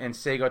Yoshitatsu and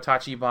Seigo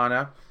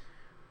Tachibana.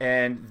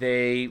 And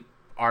they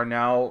are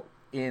now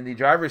in the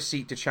driver's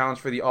seat to challenge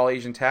for the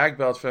All-Asian Tag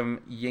Belts from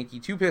Yankee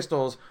Two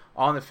Pistols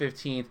on the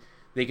 15th.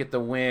 They get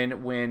the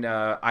win when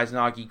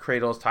Izanagi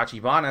cradles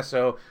Tachibana.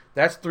 So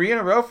that's 3 in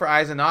a row for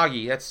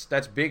Izanagi.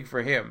 That's big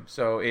for him.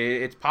 So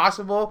it's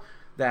possible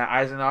that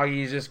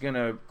Izanagi is just going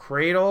to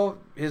cradle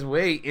his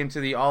way into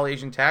the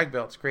All-Asian Tag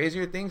Belts.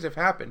 Crazier things have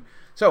happened.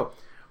 So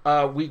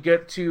we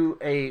get to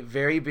a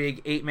very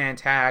big 8-man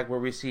tag where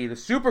we see the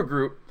super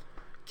group,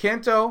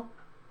 Kento,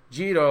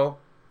 Jiro,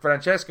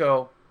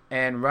 Francesco,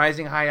 and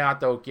Rising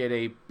Hayato get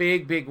a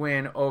big, big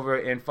win over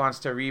Enfants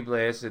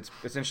Terribles. It's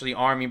essentially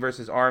Army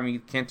versus Army,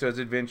 Kento's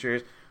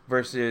Adventures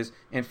versus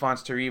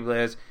Enfants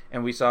Terribles.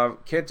 And we saw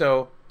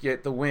Kento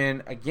get the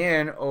win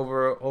again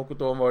over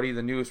Hokuto Omori,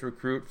 the newest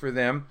recruit for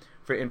them,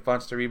 for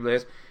Enfants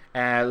Terribles,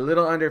 at a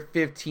little under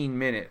 15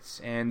 minutes.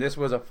 And this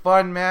was a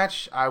fun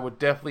match. I would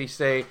definitely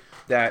say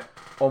that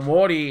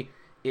Omori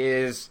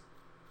he's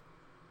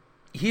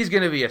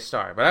going to be a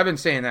star. But I've been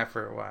saying that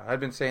for a while. I've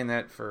been saying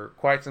that for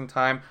quite some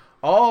time.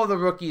 All the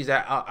rookies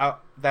that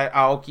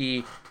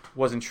Aoki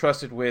was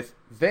entrusted with,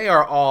 they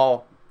are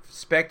all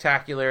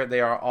spectacular. They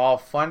are all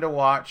fun to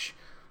watch.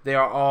 They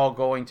are all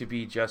going to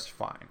be just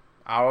fine.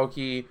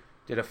 Aoki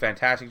did a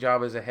fantastic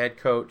job as a head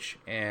coach,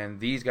 and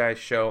these guys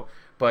show.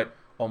 But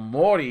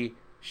Omori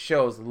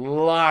shows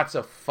lots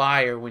of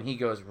fire when he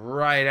goes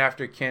right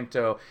after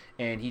Kento,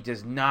 and he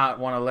does not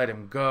want to let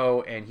him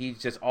go, and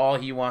all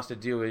he wants to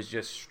do is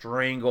just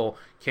strangle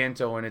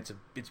Kento, and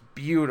it's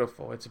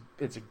beautiful.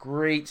 It's a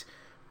great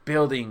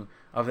building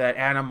of that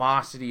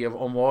animosity of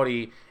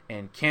Omori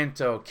and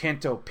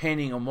Kento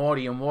pinning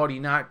Omori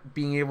not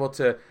being able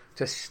to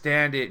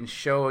stand it, and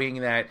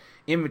showing that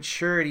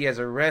immaturity as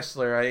a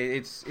wrestler.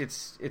 It's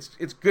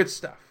good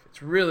stuff.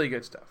 It's really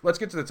good stuff. Let's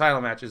get to the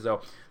title matches,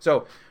 though.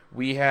 So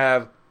we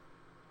have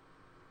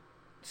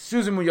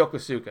Suzumu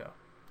Yokosuka.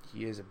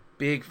 He is a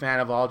big fan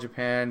of All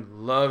Japan,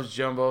 loves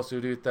Jumbo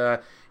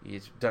Tsuruta.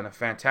 He's done a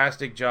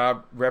fantastic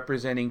job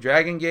representing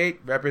Dragon Gate,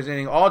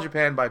 representing All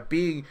Japan by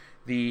being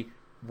the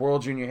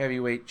World Junior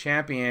Heavyweight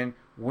Champion,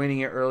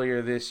 winning it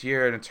earlier this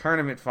year in a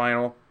tournament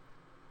final.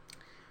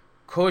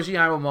 Koji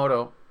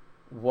Yamamoto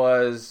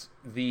was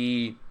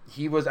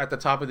at the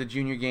top of the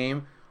junior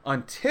game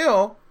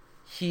until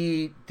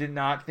he did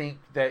not think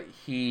that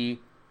he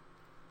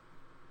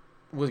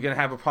was going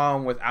to have a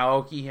problem with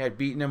Aoki. He had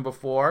beaten him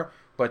before,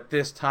 but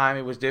this time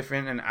it was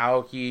different, and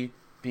Aoki,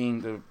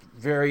 being the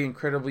very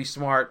incredibly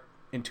smart,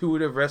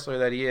 intuitive wrestler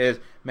that he is,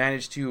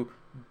 managed to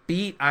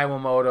beat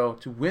Iwamoto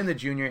to win the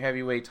junior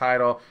heavyweight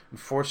title.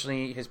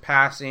 Unfortunately, his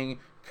passing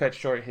cut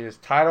short his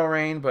title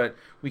reign, but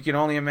we can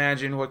only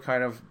imagine what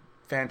kind of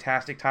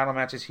fantastic title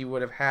matches he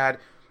would have had.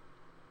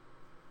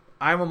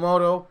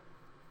 Iwamoto,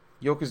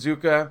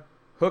 Yokozuka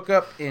hook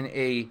up in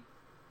a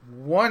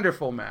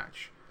wonderful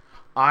match.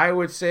 I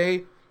would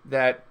say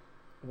that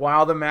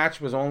while the match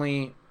was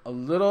only a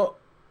little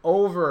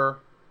over,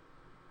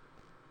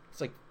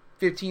 it's like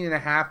 15 and a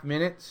half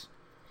minutes,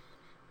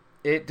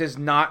 it does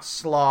not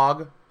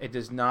slog. It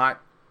does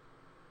not,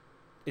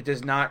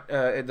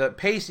 the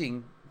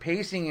pacing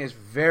is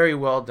very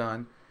well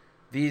done.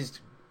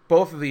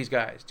 Both of these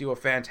guys do a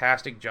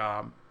fantastic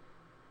job.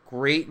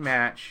 Great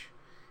match.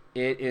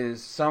 It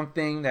is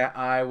something that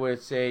I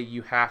would say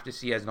you have to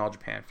see as an All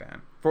Japan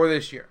fan for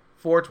this year.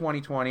 For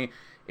 2020,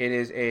 it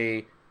is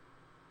a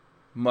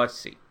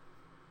must-see.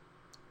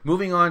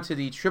 Moving on to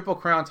the Triple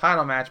Crown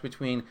title match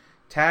between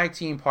tag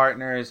team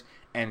partners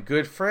and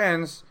good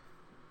friends,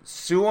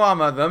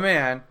 Suwama the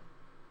Man,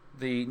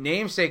 the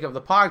namesake of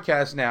the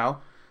podcast now,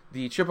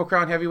 the Triple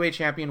Crown Heavyweight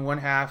Champion, one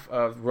half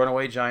of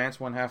Runaway Giants,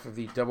 one half of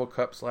the Double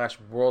Cup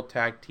 / World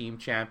Tag Team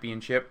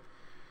Championship,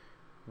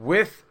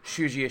 with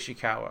Shuji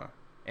Ishikawa.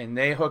 And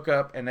they hook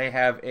up and they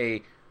have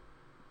they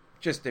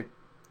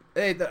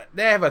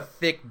have a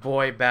thick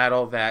boy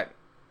battle that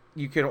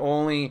you can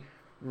only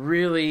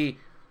really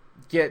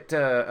get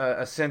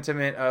a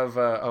sentiment of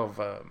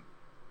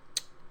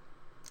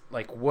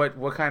like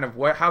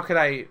how could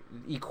I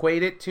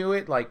equate it to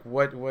it? Like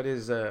what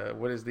is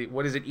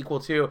it equal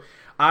to?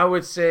 I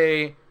would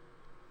say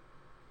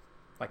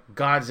like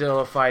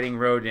Godzilla fighting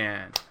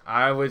Rodan.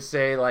 I would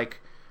say like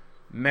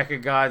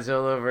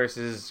Mechagodzilla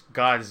versus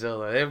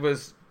Godzilla. It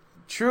was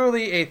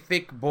truly a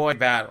thick boy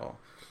battle.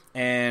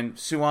 And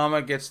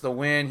Suwama gets the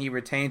win. He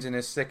retains in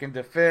his second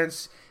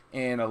defense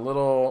in a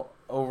little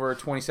over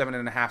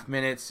 27.5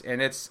 minutes,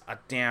 and it's a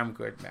damn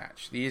good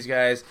match. These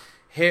guys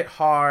hit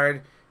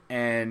hard,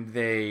 and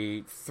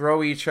they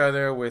throw each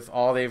other with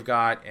all they've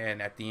got, and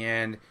at the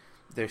end,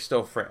 they're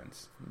still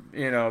friends.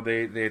 You know,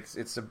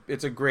 it's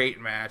a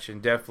great match,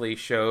 and definitely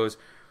shows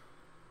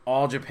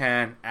All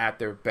Japan at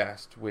their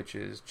best, which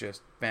is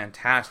just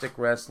fantastic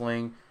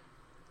wrestling,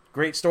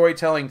 great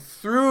storytelling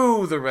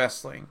through the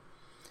wrestling,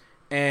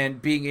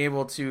 and being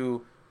able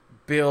to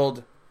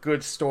build good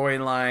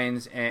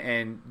storylines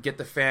and get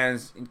the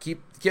fans and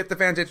get the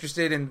fans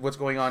interested in what's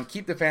going on,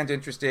 keep the fans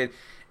interested.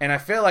 And I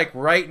feel like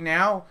right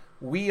now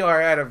we are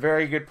at a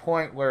very good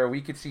point where we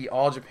could see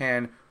All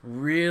Japan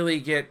really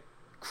get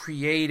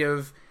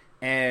creative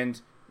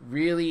and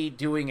really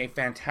doing a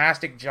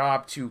fantastic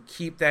job to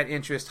keep that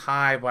interest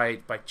high by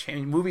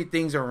moving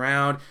things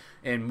around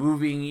and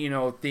moving, you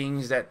know,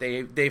 things that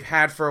they've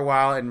had for a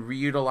while and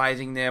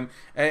reutilizing them.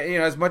 You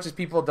know, as much as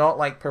people don't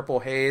like Purple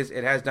Haze,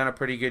 it has done a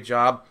pretty good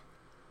job.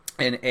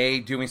 And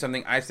doing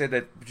something I said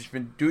that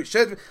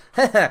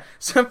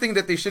something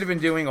that they should have been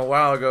doing a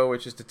while ago,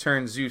 which is to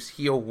turn Zeus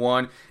heel,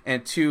 1,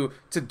 and 2,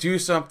 to do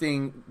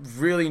something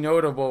really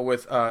notable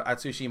with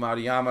Atsushi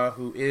Maruyama,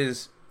 who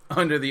is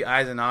under the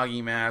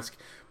Izanagi mask,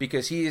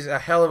 because he's a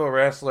hell of a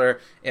wrestler.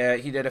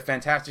 He did a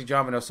fantastic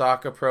job in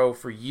Osaka Pro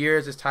for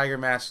years as Tiger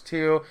Mask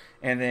 2,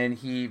 and then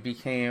he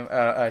became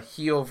a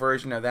heel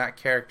version of that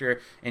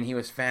character, and he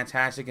was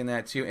fantastic in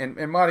that too. And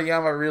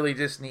Maruyama really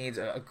just needs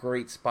a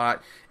great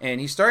spot, and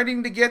he's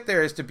starting to get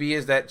there as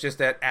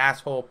that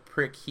asshole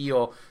prick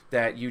heel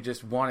that you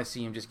just want to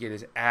see him just get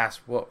his ass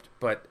whooped.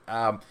 But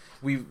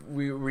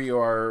we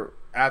are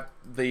at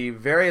the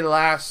very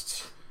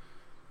last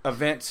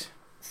event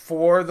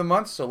for the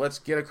month, so let's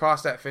get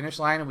across that finish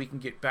line and we can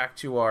get back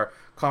to our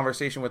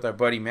conversation with our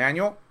buddy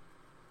Manuel.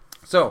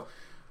 So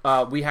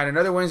we had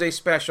another Wednesday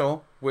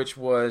special, which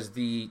was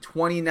the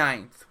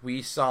 29th.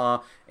 We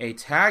saw a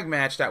tag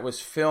match that was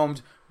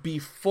filmed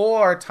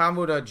before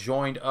Tamura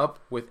joined up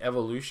with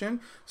Evolution,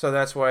 so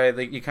that's why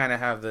you kind of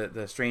have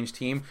the strange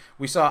team.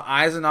 We saw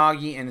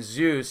Izanagi and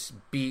Zeus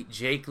beat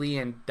Jake Lee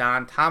and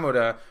Don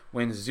Tamura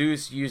when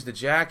Zeus used the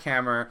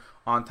jackhammer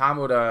on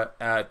Tamura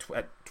at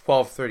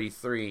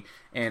 12:33,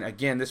 and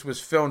again, this was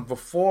filmed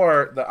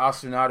before the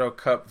Asunado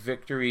Cup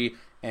victory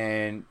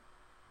and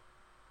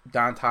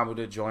Don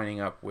Tamura joining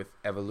up with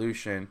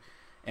Evolution.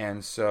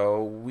 And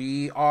so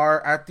we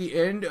are at the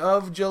end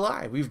of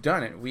July. We've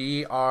done it.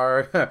 We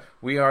are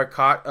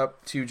caught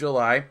up to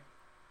July.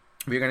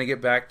 We're going to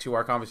get back to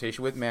our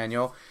conversation with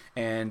Manuel,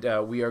 and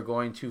we are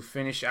going to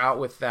finish out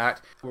with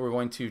that. We're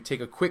going to take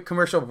a quick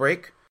commercial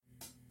break.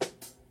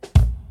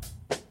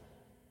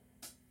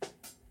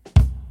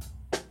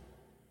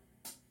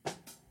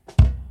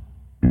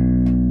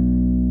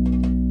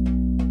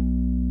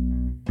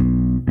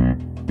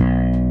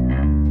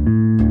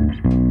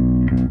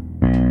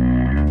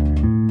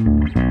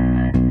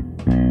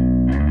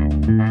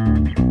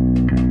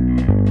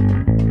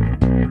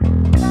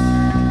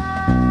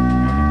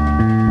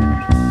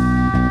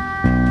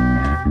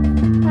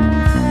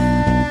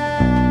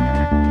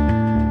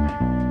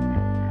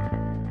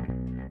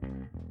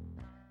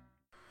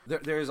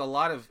 There's a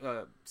lot of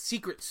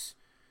secrets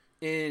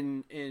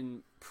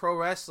in pro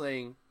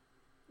wrestling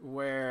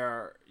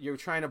where you're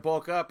trying to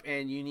bulk up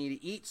and you need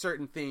to eat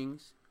certain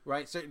things,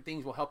 right? Certain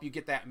things will help you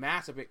get that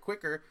mass a bit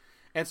quicker.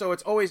 And so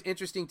it's always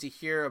interesting to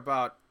hear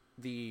about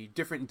the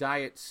different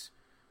diets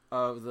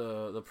of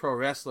the pro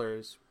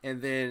wrestlers.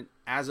 And then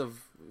as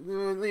of,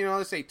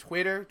 let's say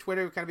Twitter kind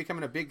of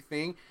becoming a big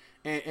thing,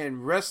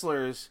 and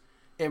wrestlers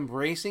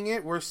embracing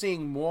it. We're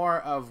seeing more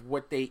of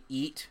what they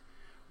eat,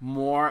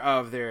 more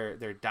of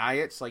their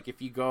diets. Like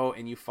if you go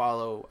and you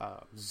follow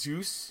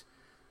Zeus,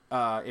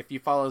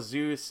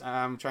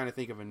 I'm trying to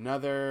think of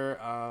another.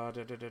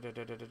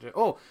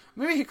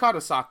 Maybe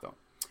Hikaru Sato.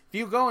 If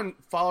you go and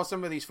follow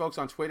some of these folks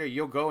on Twitter,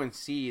 you'll go and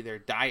see their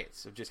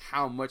diets of just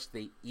how much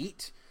they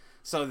eat,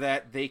 so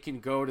that they can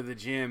go to the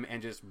gym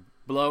and just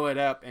blow it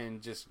up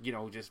and just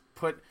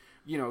put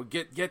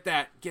get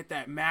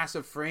that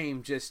massive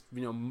frame, just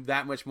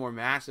that much more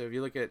massive.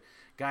 You look at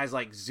guys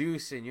like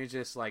Zeus, and you're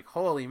just like,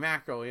 holy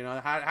mackerel,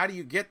 how do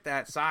you get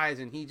that size?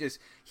 And he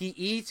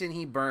eats and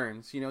he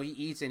burns. He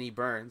eats and he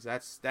burns.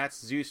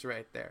 That's Zeus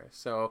right there.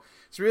 So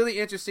it's really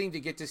interesting to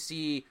get to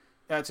see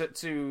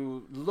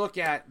to look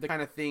at the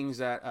kind of things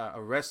that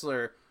a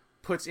wrestler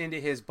puts into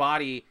his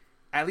body,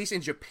 at least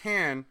in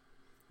Japan,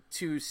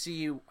 to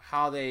see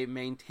how they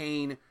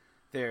maintain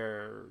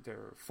their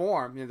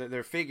form,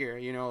 their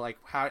figure. Like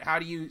how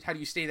do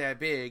you stay that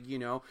big?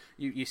 You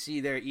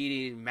see they're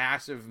eating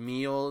massive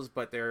meals,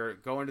 but they're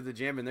going to the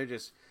gym and they're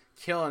just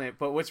killing it.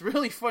 But what's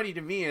really funny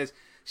to me is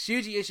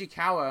Shuji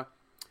Ishikawa.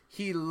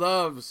 He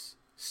loves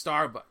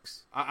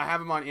Starbucks. I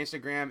have him on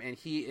Instagram, and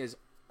he is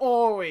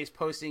always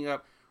posting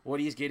up what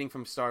he's getting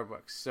from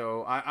Starbucks.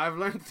 So I've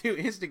learned through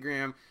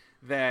Instagram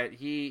that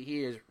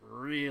he is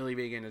really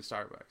big into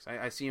Starbucks.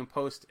 I see him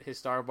post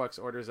his Starbucks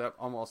orders up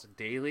almost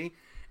daily.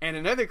 And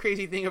another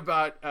crazy thing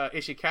about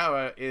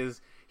Ishikawa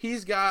is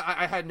he's got,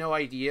 I had no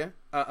idea.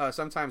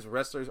 Sometimes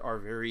wrestlers are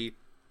very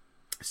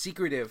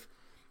secretive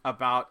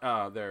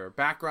about their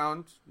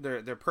background,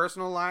 their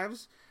personal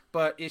lives.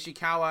 But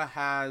Ishikawa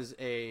has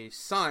a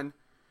son,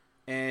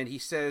 and he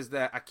says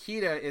that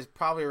Akira is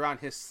probably around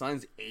his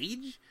son's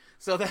age.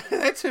 So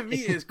that to me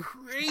is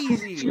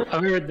crazy. I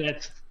heard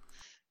that.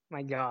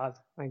 My God.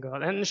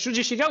 And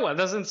Shuji Ishikawa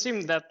doesn't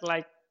seem that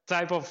like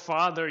type of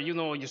father.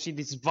 You see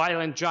this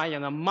violent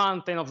giant, a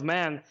mountain of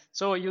man.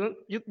 So you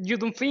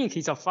don't think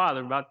he's a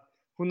father, but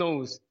who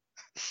knows?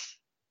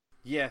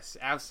 Yes,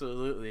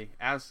 absolutely.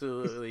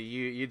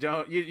 You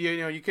don't.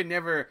 You could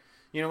never.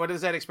 What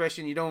is that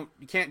expression? You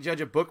can't judge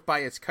a book by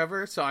its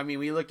cover. So I mean,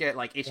 we look at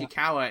like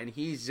Ishikawa, and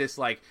he's just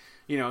like,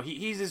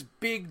 he's this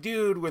big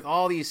dude with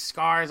all these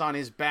scars on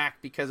his back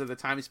because of the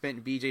time he spent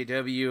in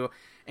BJW,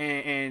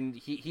 and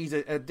he's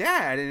a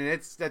dad,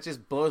 and that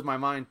just blows my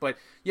mind. But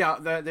yeah,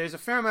 there's a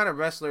fair amount of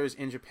wrestlers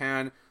in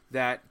Japan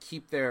that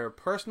keep their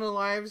personal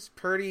lives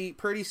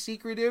pretty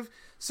secretive.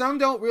 Some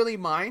don't really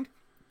mind,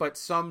 but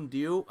some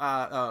do.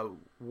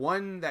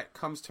 One that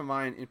comes to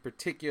mind in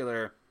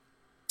particular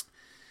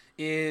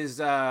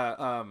is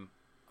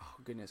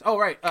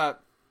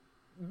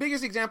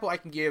biggest example I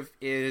can give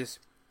is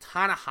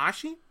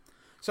Tanahashi.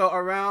 So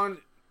around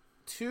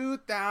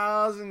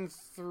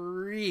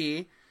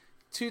 2003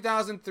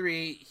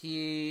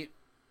 he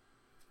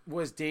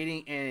was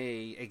dating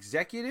a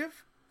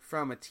executive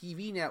from a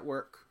TV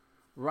network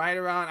right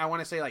around, I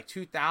want to say like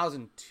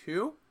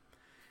 2002,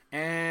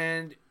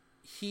 and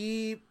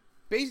he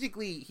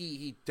basically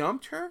he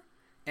dumped her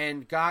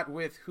and got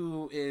with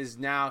who is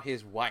now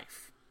his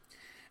wife.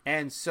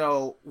 And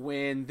so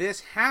when this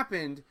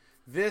happened,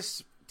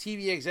 this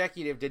TV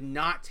executive did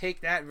not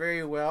take that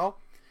very well,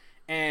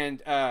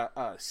 and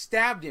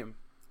stabbed him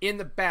in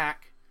the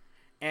back.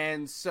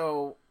 And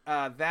so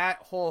that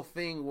whole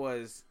thing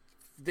was,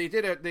 they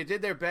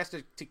did their best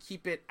to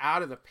keep it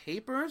out of the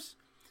papers,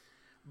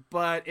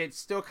 but it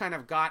still kind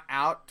of got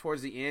out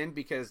towards the end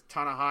because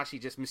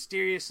Tanahashi just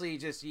mysteriously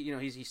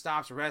he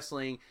stops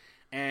wrestling,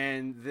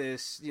 and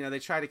this they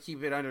try to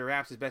keep it under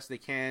wraps as best they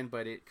can,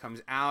 but it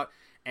comes out.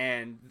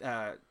 And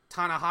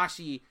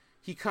Tanahashi,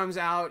 he comes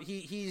out,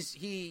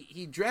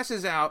 he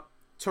dresses out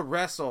to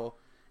wrestle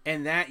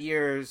in that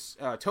year's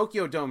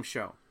Tokyo Dome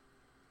show,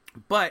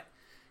 but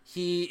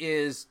he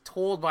is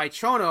told by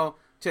Chono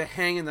to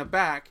hang in the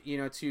back,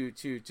 to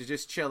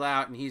just chill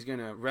out, and he's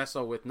gonna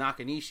wrestle with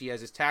Nakanishi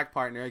as his tag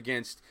partner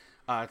against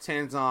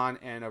Tenzan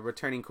and a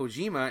returning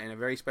Kojima in a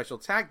very special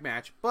tag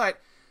match. But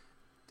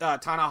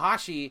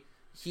Tanahashi,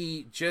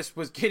 he just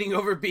was getting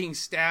over being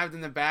stabbed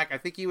in the back. I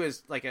think he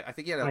was like, I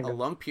think he had a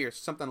lung pierce,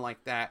 something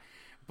like that.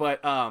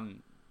 But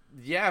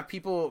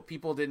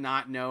people did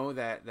not know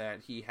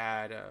that he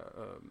had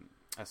a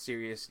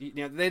serious. They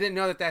didn't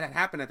know that had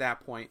happened at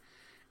that point.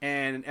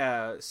 And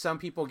some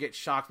people get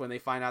shocked when they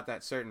find out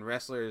that certain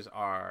wrestlers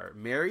are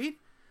married.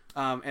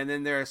 And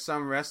then there are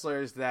some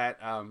wrestlers that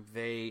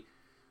they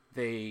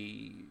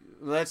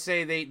let's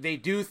say they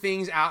do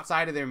things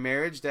outside of their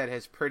marriage that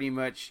has pretty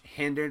much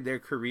hindered their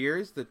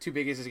careers. The two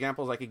biggest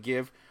examples I could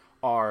give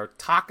are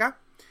Taka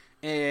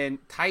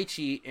and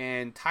Taichi.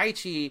 And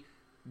Taichi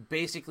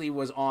basically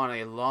was on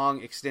a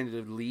long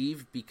extended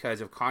leave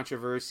because of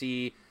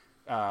controversy,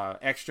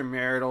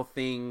 extramarital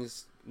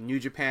things. New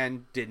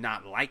Japan did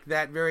not like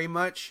that very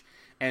much.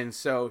 And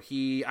so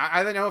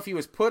I don't know if he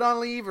was put on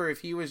leave or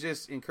if he was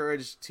just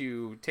encouraged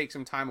to take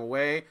some time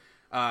away.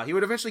 He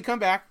would eventually come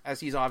back, as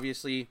he's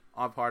obviously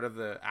a part of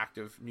the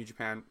active New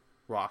Japan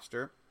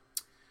roster.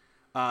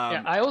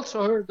 I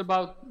also heard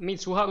about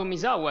Mitsuharu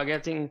Misawa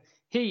getting.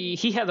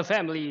 He had a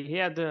family. He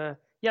had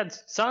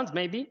sons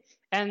maybe,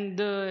 and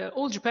the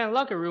All Japan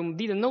locker room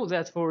didn't know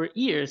that for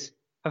years.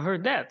 I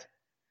heard that.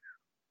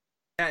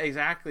 Yeah,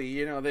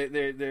 exactly.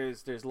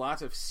 There's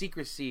lots of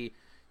secrecy.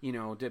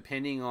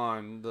 Depending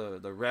on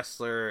the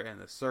wrestler and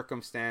the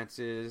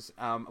circumstances.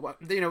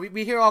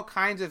 We hear all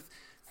kinds of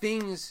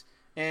things.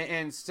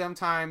 And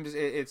sometimes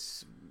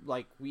it's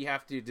like we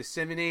have to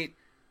disseminate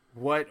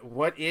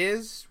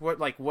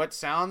what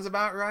sounds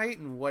about right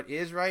and what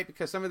is right,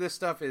 because some of this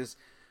stuff is,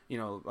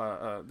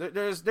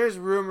 there's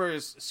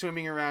rumors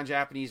swimming around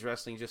Japanese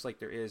wrestling just like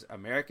there is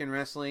American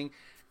wrestling.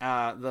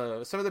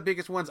 Some of the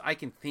biggest ones I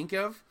can think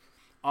of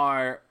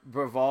are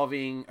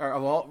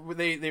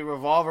they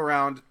revolve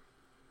around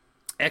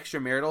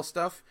extramarital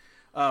stuff.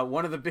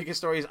 One of the biggest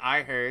stories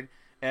I heard,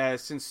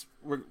 since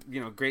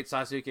Great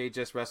Sasuke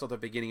just wrestled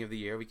at the beginning of the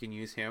year, we can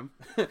use him.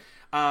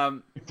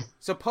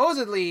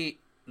 Supposedly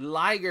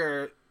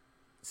Liger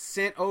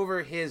sent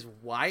over his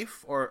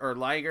wife, or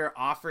Liger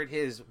offered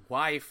his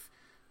wife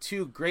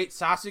to Great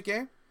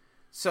Sasuke,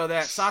 so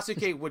that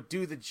Sasuke would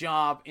do the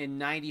job in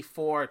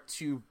 '94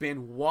 to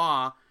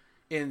Benoit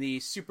in the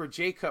Super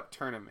J Cup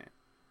tournament.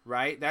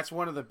 Right, that's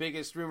one of the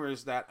biggest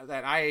rumors that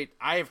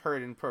I've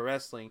heard in pro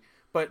wrestling.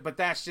 But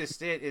that's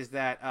just it. Is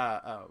that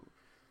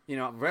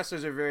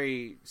wrestlers are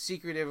very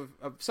secretive.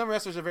 Some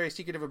wrestlers are very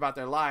secretive about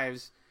their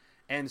lives,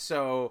 and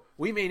so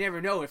we may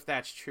never know if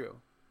that's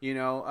true.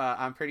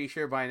 I'm pretty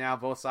sure by now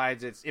both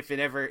sides. If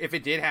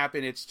it did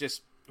happen, it's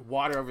just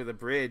water over the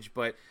bridge.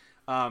 But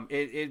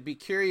it'd be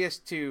curious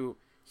to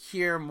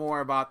hear more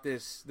about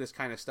this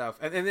kind of stuff.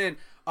 And then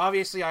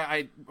obviously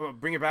I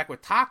bring it back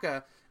with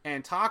Taka,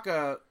 and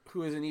Taka,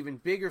 who is an even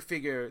bigger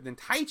figure than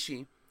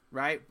Taichi,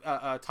 right?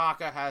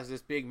 Taka has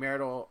this big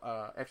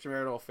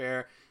extramarital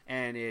affair,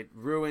 and it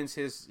ruins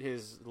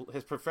his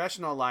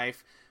professional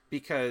life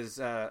because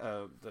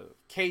the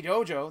K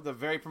Dojo, the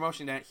very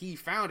promotion that he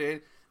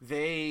founded,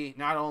 they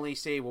not only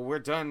say, well, we're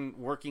done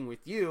working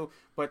with you,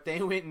 but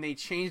they went and they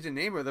changed the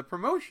name of the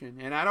promotion.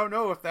 And I don't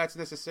know if that's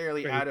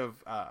necessarily out of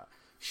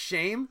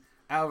shame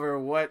over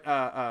what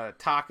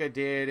Taka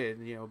did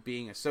and,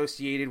 being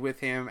associated with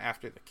him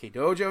after the K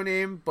Dojo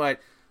name, but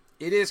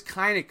it is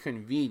kind of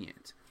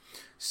convenient.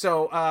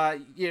 So,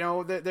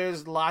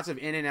 there's lots of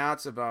in and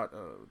outs about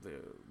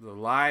the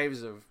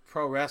lives of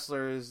pro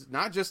wrestlers,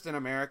 not just in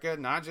America,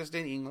 not just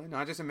in England,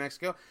 not just in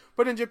Mexico,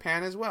 but in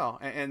Japan as well.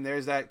 And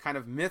there's that kind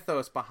of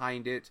mythos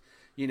behind it.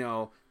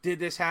 Did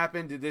this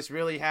happen? Did this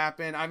really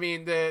happen? I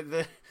mean,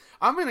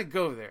 I'm going to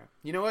go there.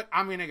 You know what?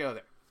 I'm going to go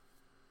there.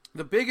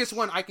 The biggest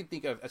one I can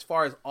think of as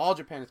far as All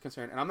Japan is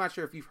concerned, and I'm not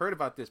sure if you've heard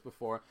about this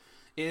before,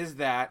 is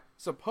that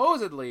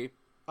supposedly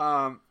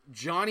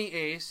Johnny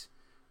Ace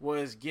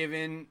was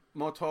given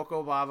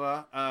Motoko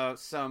Baba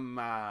some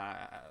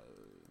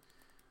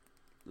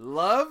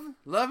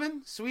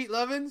sweet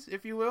lovins,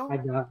 if you will.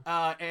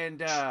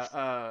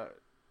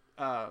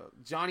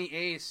 Johnny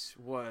Ace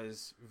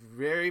was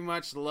very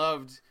much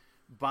loved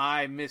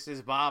by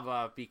Mrs.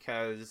 Baba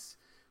because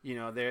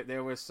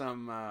there was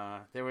some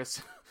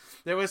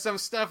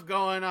stuff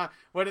going on.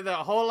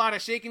 A whole lot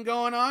of shaking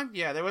going on?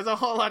 Yeah, there was a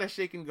whole lot of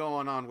shaking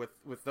going on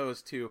with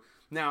those two.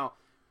 Now,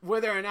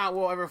 whether or not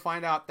we'll ever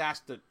find out that's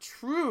the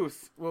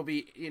truth will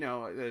be,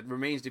 it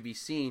remains to be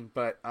seen.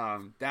 But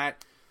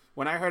that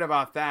when I heard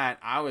about that,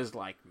 I was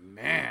like,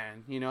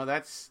 man,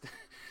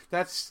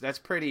 that's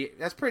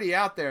pretty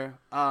out there.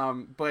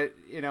 But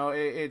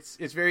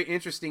it's very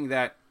interesting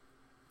that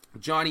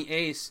Johnny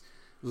Ace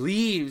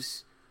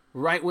leaves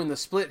right when the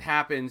split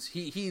happens.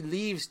 He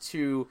leaves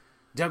to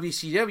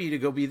WCW to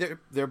go be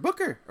their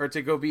booker, or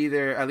to go be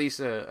at least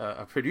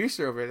a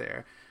producer over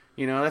there.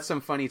 That's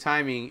some funny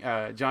timing.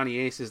 Johnny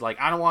Ace is like,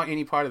 I don't want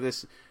any part of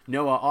this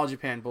Noah All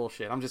Japan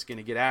bullshit. I'm just going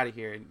to get out of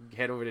here and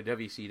head over to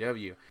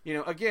WCW.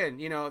 Again,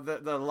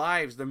 the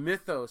lives, the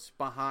mythos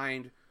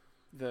behind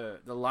the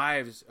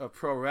lives of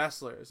pro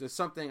wrestlers is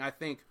something I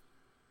think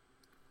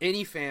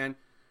any fan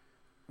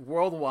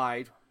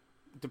worldwide,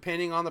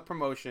 depending on the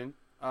promotion,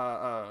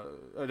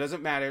 it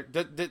doesn't matter.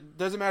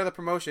 Doesn't matter the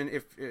promotion.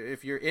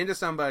 If you're into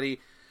somebody,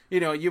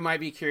 you might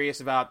be curious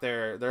about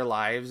their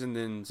lives, and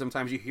then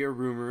sometimes you hear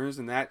rumors,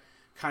 and that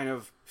kind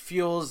of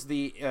fuels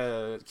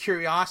the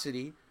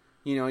curiosity.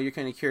 You're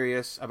kind of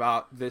curious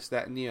about this,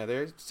 that, and the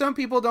other. Some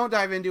people don't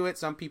dive into it.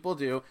 Some people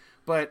do.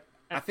 But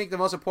I think the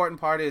most important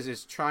part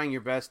is trying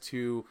your best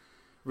to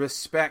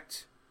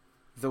respect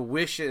the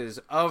wishes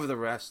of the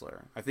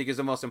wrestler. I think is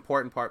the most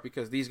important part,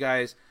 because these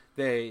guys,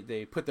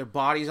 they put their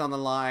bodies on the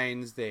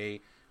lines.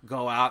 They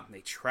go out and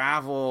they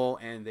travel,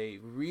 and they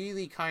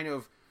really kind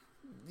of,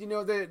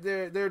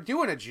 they're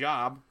doing a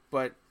job,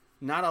 but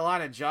not a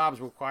lot of jobs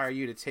require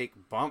you to take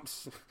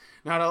bumps.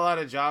 Not a lot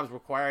of jobs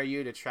require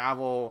you to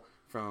travel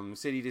from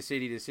city to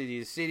city to city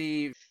to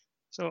city.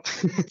 So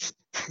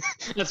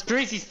that's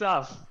crazy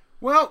stuff.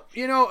 Well,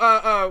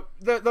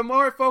 the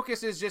more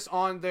focus is just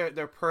on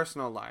their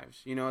personal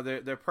lives.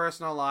 Their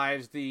personal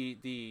lives, the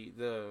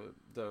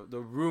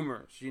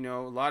rumors. A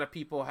lot of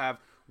people have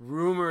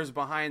rumors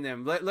behind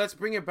them. Let's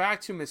bring it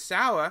back to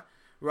Misawa.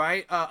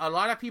 Right? A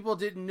lot of people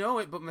didn't know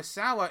it, but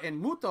Misawa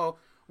and Muto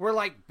were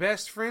like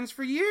best friends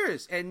for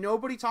years, and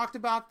nobody talked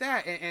about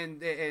that.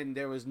 And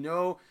there was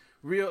no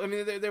real,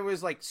 there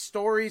was like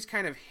stories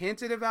kind of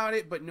hinted about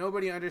it, but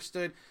nobody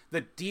understood the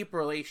deep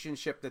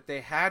relationship that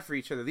they had for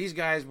each other. These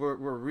guys were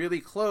really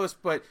close,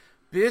 but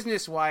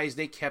business-wise,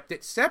 they kept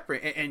it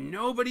separate, and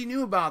nobody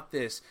knew about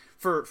this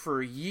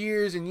for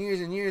years and years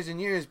and years and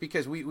years,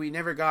 because we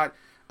never got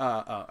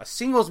a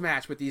singles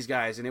match with these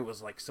guys, and it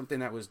was like something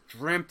that was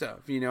dreamt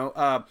of.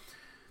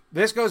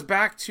 This goes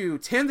back to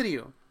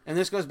Tenryu, and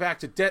this goes back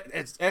to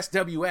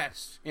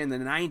SWS in the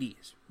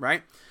 90s,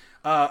 right?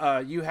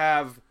 You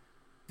have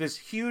this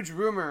huge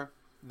rumor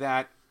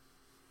that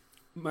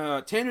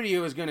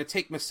Tenryu is going to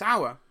take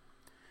Misawa,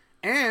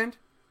 and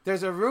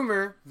there's a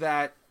rumor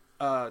that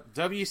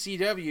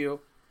WCW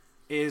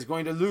is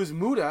going to lose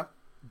Muta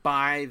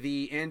by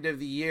the end of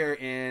the year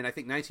in, I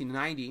think,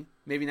 1990,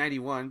 maybe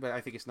 91, but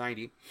I think it's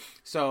 90.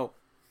 So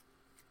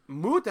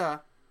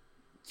Muta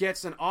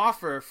gets an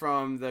offer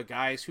from the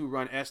guys who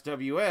run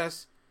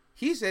SWS.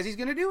 He says he's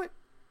going to do it.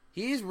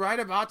 He's right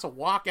about to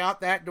walk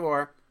out that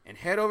door and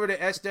head over to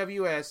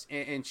SWS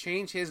and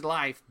change his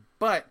life,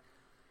 but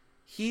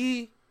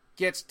he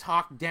gets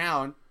talked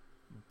down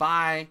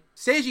by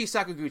Seiji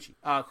Sakaguchi,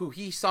 who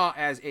he saw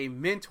as a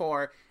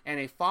mentor and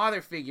a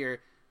father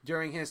figure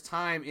during his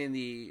time in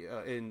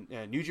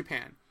New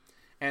Japan.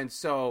 And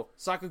so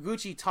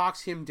Sakaguchi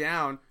talks him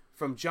down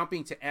from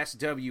jumping to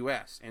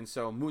SWS. And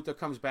so Muta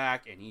comes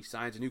back and he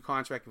signs a new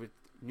contract with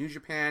New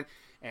Japan,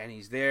 and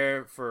he's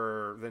there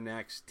for the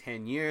next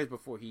 10 years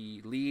before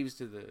he leaves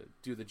to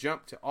do the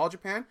jump to All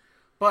Japan.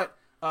 But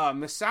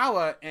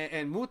Misawa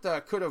and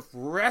Muta could have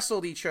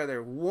wrestled each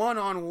other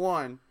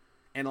one-on-one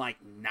in like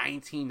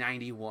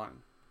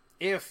 1991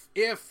 if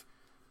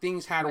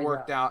things had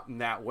worked out in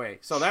that way.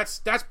 So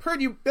that's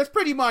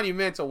pretty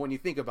monumental when you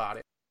think about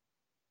it.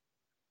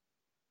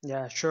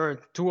 Yeah, sure.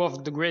 Two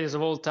of the greatest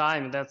of all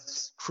time.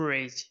 That's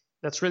crazy.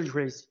 That's really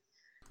crazy.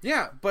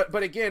 Yeah,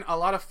 but again, a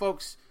lot of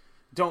folks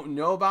don't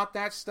know about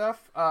that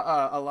stuff.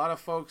 A lot of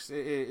folks,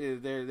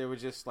 they were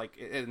just like,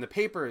 in the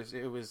papers,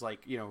 it was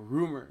like,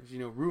 rumors,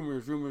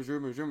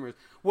 rumors.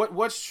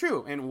 What's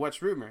true and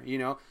what's rumor?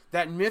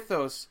 That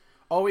mythos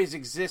always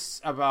exists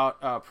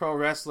about pro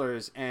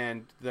wrestlers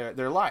and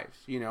their lives.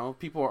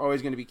 People are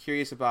always going to be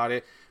curious about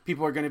it.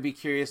 People are going to be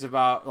curious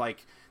about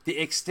like the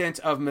extent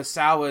of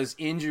Misawa's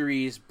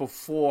injuries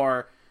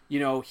before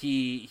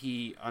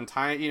he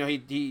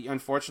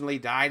unfortunately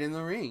died in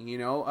the ring.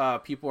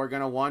 People are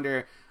going to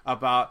wonder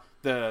about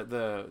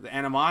the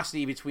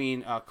animosity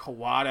between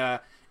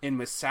Kawada and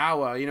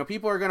Misawa.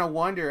 People are going to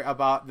wonder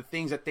about the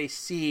things that they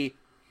see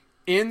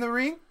in the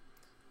ring,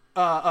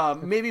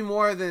 maybe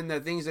more than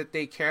the things that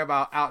they care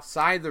about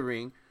outside the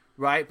ring,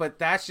 right? But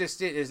that's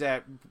just it, is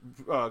that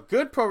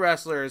good pro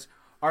wrestlers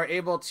are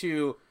able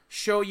to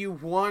show you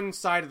one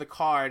side of the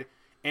card,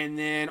 and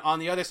then on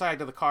the other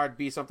side of the card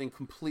be something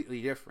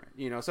completely different.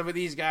 Some of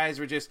these guys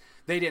were just,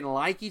 they didn't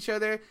like each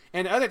other,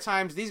 and other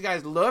times these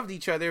guys loved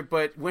each other,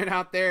 but went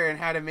out there and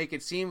had to make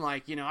it seem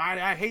like,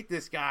 I hate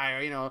this guy,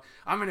 or,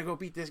 I'm going to go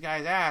beat this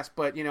guy's ass.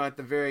 But, at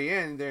the very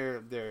end,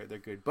 they're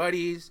good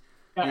buddies.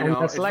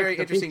 It's like very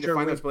interesting to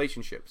find those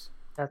relationships.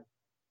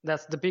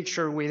 That's the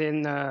picture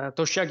within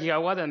Toshiaki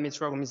Kawada and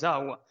Mitsuru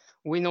Misawa.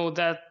 We know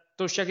that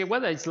Toshiaki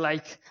Kawada is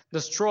like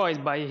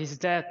destroyed by his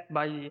death,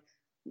 by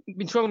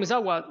Mitsuru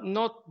Misawa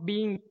not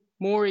being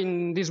more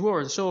in this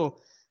world. So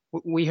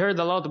we heard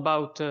a lot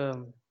about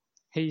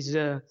his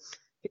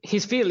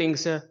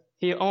feelings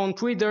on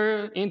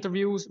Twitter,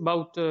 interviews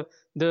about the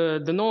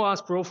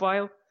Noah's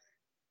profile,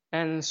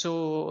 and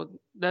so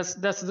that's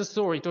the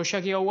story.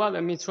 Toshiaki Kawada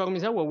and Mitsuru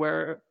Misawa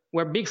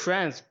were big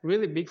friends,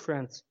 really big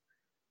friends.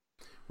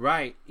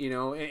 Right,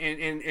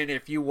 and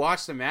if you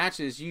watch the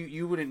matches,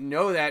 you wouldn't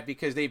know that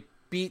because they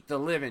beat the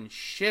living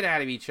shit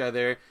out of each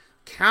other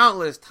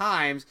countless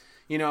times.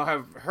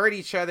 Have hurt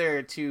each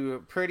other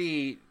to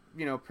pretty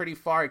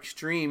far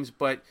extremes.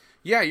 But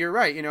yeah, you're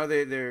right.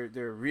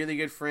 They're really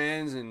good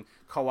friends. And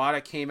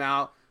Kawada came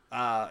out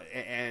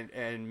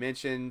and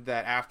mentioned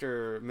that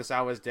after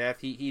Misawa's death,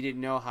 he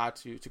didn't know how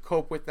to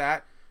cope with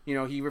that.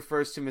 He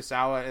refers to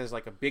Misawa as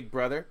like a big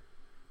brother,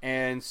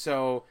 and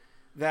so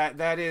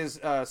that is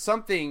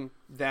something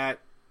that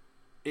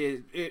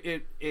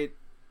it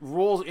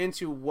rolls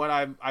into what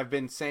I've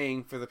been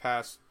saying for the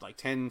past like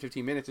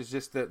 10-15 minutes. Is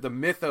just the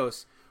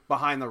mythos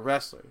behind the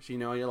wrestlers.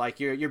 You're like,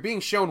 you're being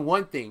shown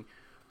one thing,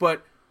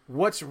 but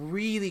what's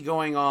really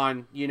going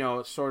on,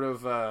 sort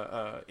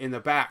of in the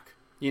back,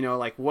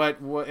 like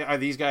what are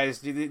these guys,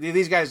 do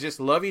these guys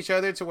just love each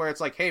other to where it's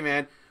like, hey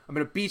man, I'm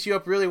going to beat you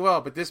up really well,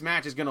 but this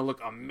match is going to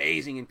look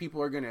amazing and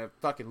people are going to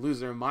fucking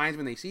lose their minds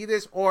when they see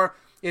this? Or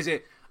is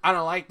it, I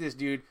don't like this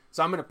dude,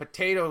 so I'm going to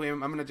potato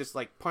him, I'm going to just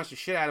like punch the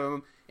shit out of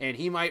him, and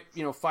he might,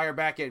 fire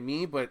back at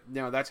me, but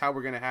that's how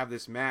we're going to have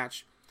this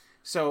match.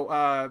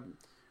 So,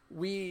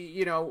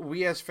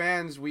 we as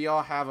fans, we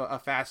all have a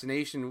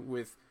fascination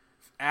with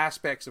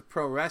aspects of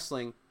pro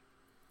wrestling,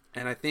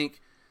 and I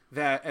think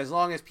that as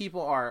long as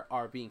people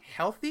are being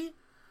healthy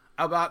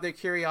about their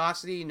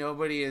curiosity,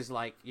 nobody is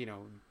like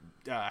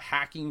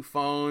hacking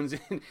phones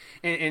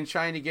and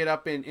trying to get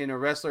up in a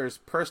wrestler's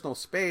personal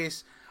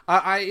space.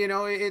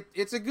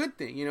 It's a good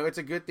thing. It's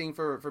a good thing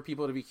for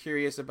people to be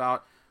curious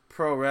about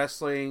pro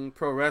wrestling,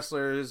 pro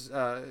wrestlers,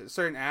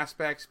 certain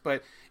aspects,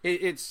 but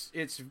it's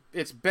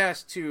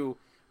best to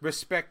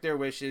respect their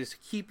wishes,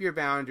 keep your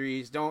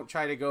boundaries, don't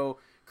try to go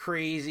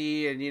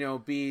crazy and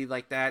be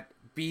like that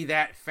be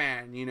that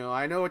fan. You know,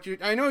 I know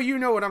you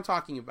know what I'm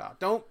talking about.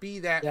 Don't be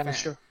that fan.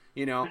 Sure.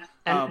 You know,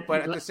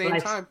 but at the same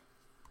time,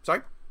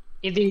 sorry.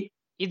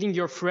 Eating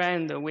your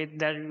friend with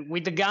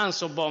the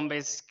Ganso bomb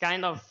is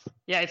kind of,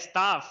 it's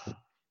tough.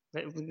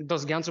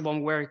 Those Ganso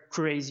bombs were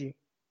crazy,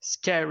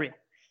 scary.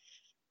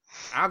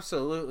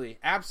 Absolutely.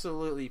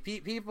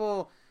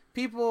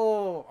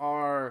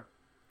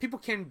 People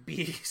can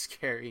be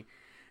scary,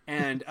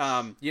 and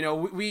you know,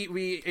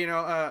 we you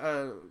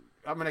know,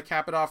 I'm gonna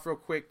cap it off real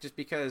quick just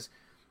because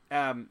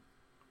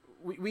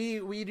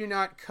we do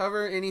not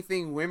cover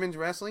anything women's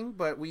wrestling,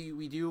 but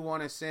we do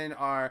want to send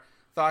our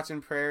thoughts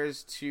and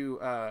prayers to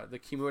the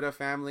Kimura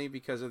family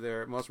because of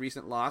their most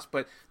recent loss.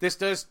 But this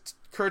does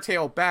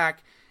curtail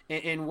back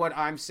in what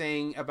I'm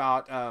saying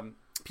about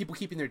people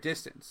keeping their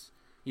distance.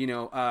 You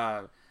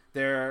know,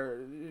 there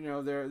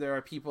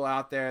are people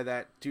out there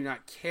that do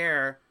not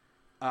care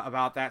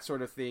about that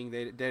sort of thing.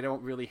 They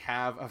don't really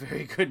have a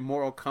very good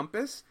moral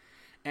compass,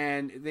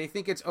 and they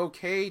think it's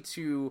okay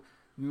to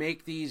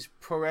make these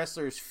pro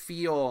wrestlers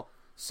feel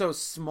so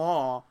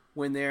small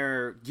when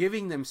they're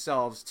giving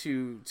themselves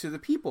to the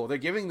people. They're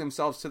giving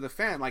themselves to the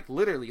fan, like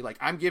literally, like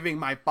I'm giving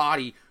my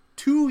body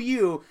to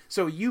you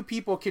so you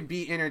people can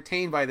be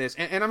entertained by this.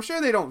 And I'm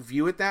sure they don't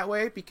view it that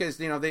way because,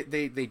 you know,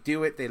 they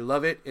do it. They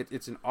love it.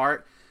 It's an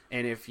art.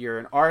 And if you're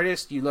an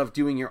artist, you love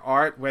doing your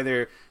art,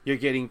 whether you're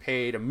getting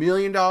paid $1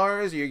 million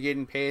or you're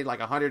getting paid like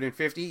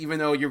 150, even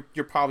though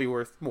you're probably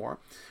worth more.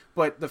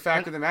 But the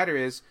fact of the matter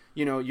is,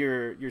 you know,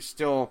 you're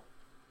still,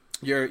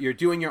 you're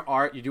doing your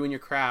art, you're doing your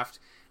craft.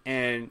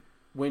 And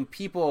when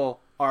people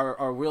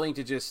are willing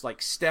to just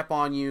like step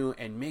on you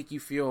and make you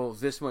feel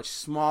this much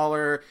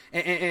smaller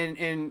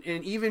and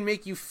even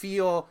make you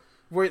feel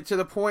to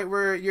the point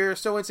where you're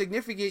so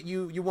insignificant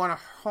you want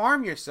to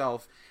harm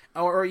yourself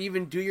or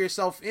even do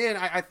yourself in,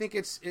 I think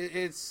it's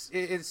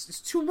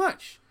too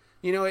much.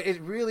 You know,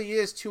 it really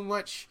is too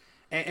much.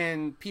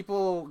 And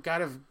people got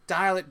to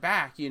dial it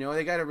back. You know,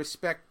 they got to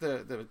respect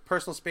the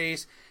personal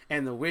space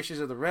and the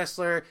wishes of the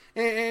wrestler.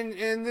 And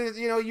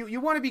you know,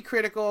 you want to be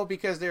critical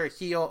because they're a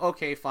heel.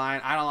 Okay, fine.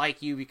 I don't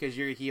like you because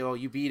you're a heel.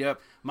 You beat up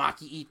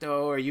Maki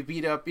Ito or you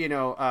beat up, you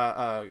know,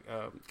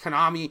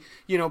 Konami.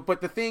 You know,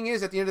 but the thing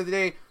is, at the end of the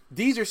day,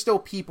 these are still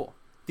people.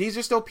 These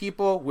are still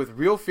people with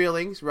real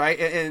feelings, right?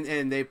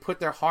 And they put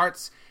their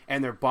hearts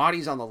and their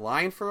bodies on the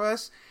line for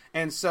us.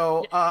 And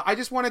so I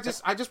just want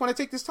to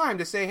take this time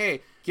to say,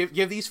 hey,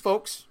 give these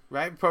folks,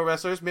 right, pro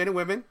wrestlers, men and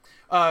women,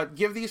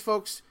 give these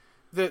folks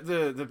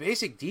the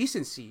basic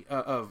decency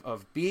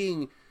of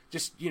being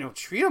just, you know,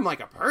 treat them like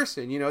a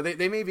person. You know,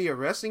 they may be a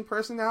wrestling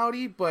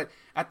personality, but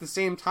at the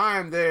same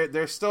time,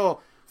 they're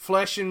still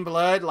flesh and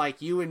blood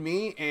like you and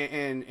me.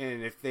 And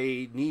if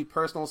they need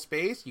personal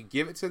space, you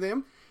give it to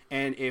them.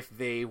 And if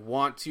they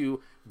want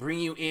to bring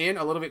you in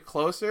a little bit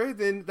closer,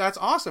 then that's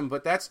awesome.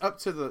 But that's up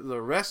to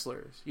the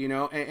wrestlers, you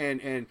know.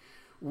 And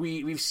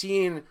we've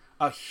seen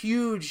a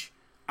huge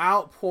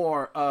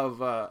outpour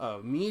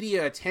of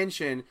media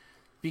attention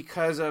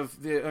because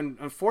of the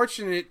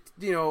unfortunate,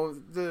 you know,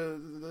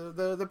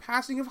 the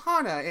passing of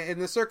Hana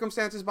and the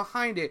circumstances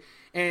behind it.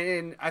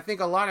 And I think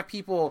a lot of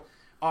people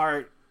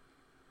are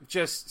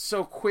just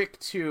so quick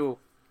to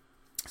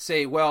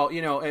say, well,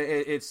 you know,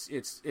 it's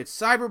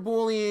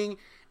cyberbullying.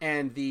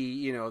 And the,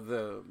 you know,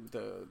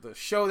 the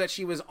show that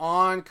she was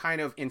on kind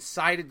of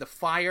incited the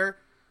fire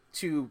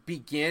to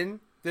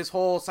begin this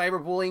whole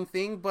cyberbullying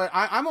thing. But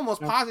I'm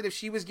almost positive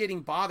she was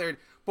getting bothered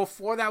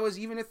before that was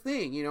even a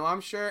thing. You know,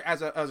 I'm sure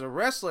as a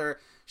wrestler,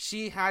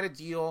 she had to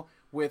deal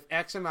with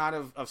X amount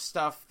of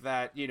stuff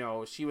that, you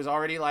know, she was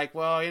already like,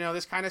 well, you know,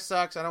 this kind of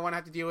sucks. I don't want to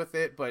have to deal with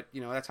it. But, you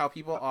know, that's how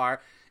people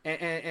are.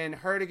 And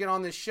her to get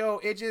on this show,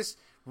 it just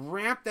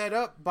ramped that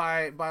up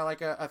by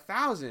like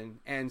 1,000.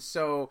 And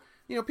so,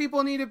 you know,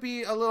 people need to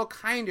be a little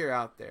kinder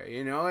out there.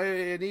 You know,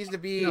 it needs to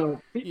be,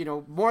 you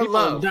know, more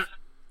love.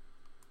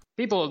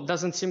 People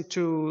doesn't seem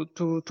to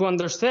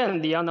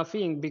understand the Anna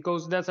thing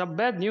because that's a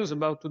bad news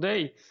about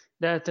today.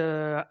 That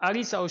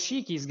Arisa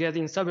Oshiki is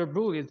getting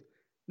cyberbullied,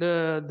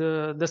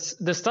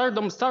 the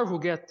Stardom star who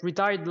get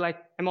retired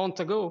like a month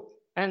ago,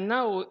 and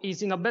now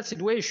is in a bad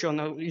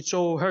situation. You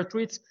saw her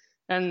tweets,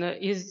 and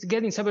is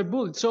getting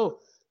cyberbullied. So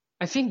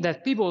I think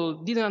that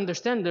people didn't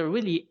understand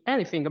really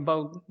anything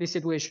about this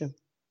situation.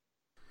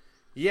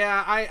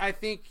 Yeah, I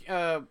think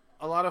a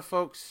lot of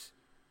folks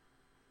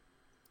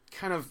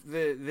kind of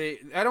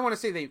I don't want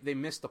to say they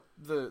missed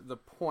the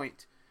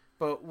point,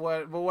 but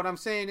what I'm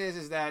saying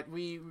is that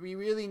we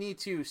really need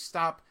to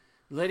stop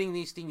letting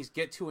these things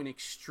get to an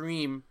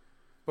extreme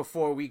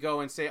before we go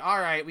and say, all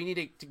right, we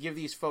need to give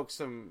these folks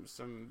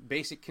some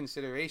basic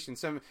consideration.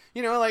 Some,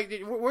 you know,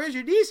 like, where's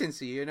your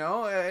decency? You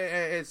know,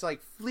 it's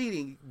like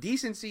fleeting.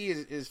 Decency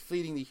is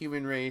fleeting the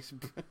human race.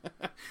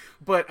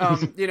 But,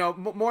 you know,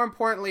 more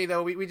importantly,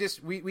 though, we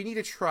need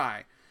to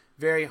try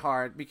very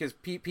hard because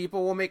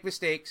people will make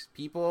mistakes.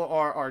 People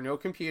are no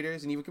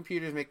computers, and even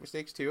computers make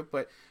mistakes too.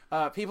 But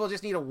people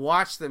just need to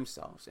watch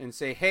themselves and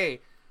say,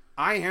 hey,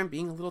 I am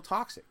being a little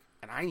toxic.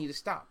 And I need to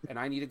stop, and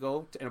I need to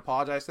go and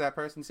apologize to that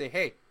person and say,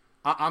 hey,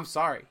 I'm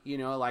sorry. You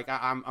know, like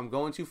I'm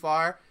going too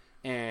far.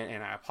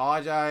 and I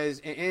apologize.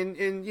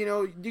 And you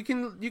know, you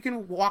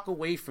can walk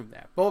away from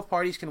that. Both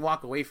parties can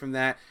walk away from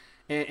that,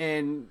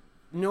 and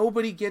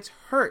nobody gets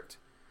hurt.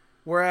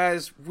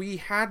 Whereas we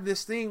had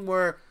this thing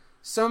where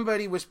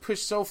somebody was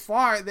pushed so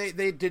far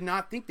they did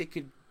not think they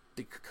could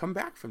come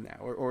back from that,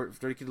 or if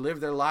they could live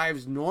their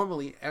lives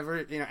normally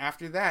ever, you know,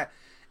 after that.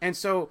 And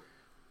so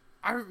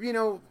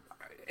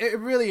it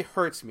really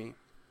hurts me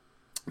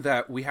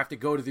that we have to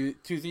go to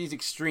these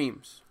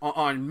extremes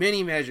on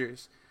many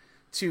measures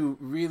to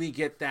really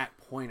get that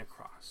point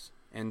across.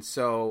 And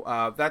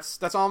so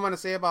that's all I'm going to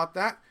say about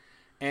that.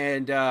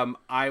 And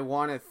I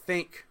want to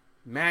thank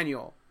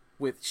Manuel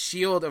with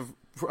Shield of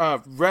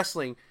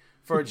Wrestling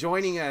for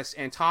joining us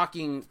and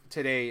talking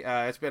today.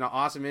 It's been an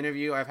awesome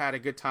interview. I've had a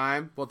good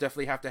time. We'll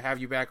definitely have to have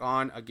you back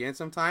on again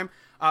sometime.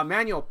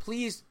 Manuel,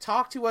 please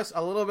talk to us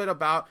a little bit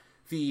about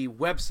the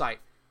website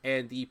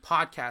and the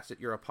podcast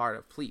that you're a part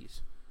of,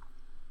 please.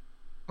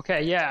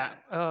 Okay, yeah.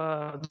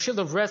 The Shield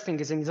of Wrestling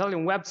is an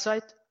Italian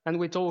website, and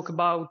we talk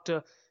about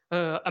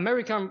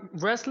American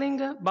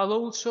wrestling, but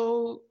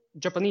also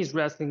Japanese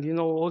wrestling, you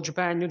know, All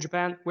Japan, New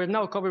Japan. We're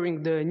now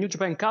covering the New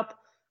Japan Cup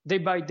day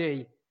by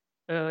day.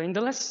 In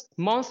the last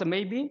month,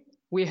 maybe,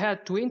 we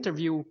had to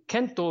interview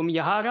Kento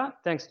Miyahara,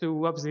 thanks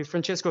to obviously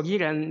Francesco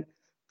Gira and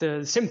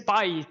the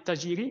Senpai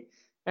Tajiri.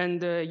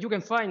 And you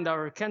can find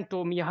our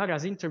Kento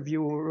Miyahara's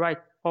interview right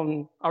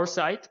on our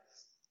site.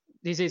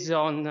 This is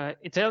on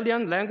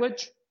Italian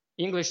language,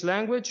 English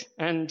language,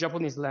 and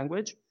Japanese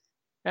language.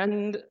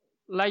 And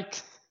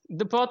like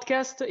the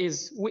podcast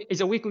is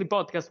a weekly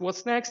podcast,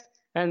 What's Next?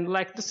 And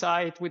like the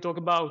site, we talk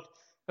about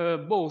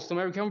both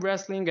American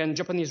wrestling and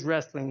Japanese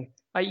wrestling.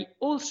 I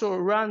also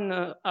run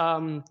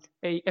a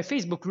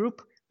Facebook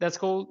group that's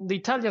called The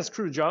Italian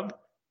Screwjob.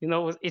 You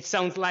know, it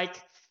sounds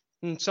like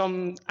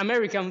some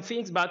American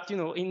things, but, you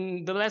know,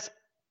 in the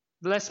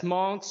last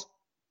months,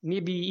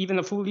 maybe even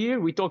a full year,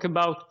 we talk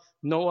about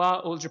Noah,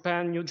 All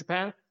Japan, New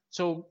Japan.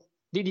 So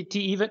DDT,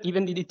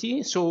 even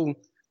DDT. So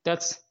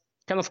that's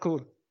kind of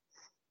cool.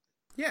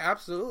 Yeah,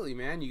 absolutely,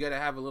 man. You got to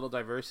have a little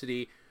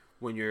diversity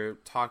when you're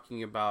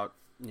talking about,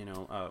 you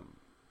know,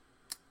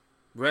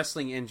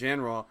 wrestling in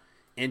general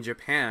in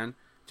Japan,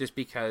 just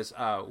because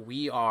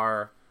we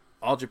are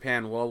All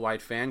Japan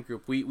Worldwide Fan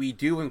Group. We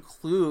do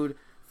include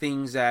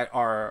things that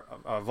are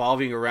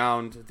evolving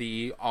around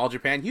the All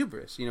Japan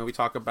hubris. You know, we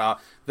talk about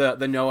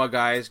the Noah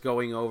guys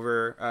going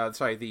over,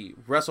 the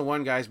Wrestle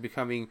One guys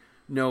becoming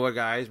Noah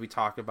guys. We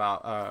talk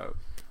about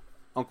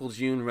Uncle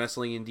June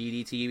wrestling in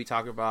DDT. We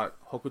talk about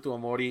Hokuto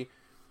Omori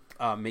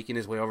making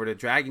his way over to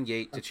Dragon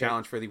Gate to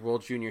challenge for the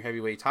World Junior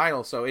Heavyweight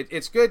title. So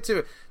it's good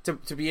to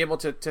be able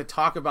to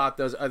talk about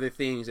those other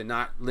things and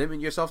not limit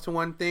yourself to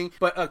one thing.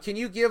 But can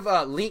you give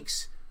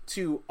links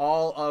to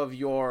all of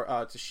your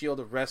to Shield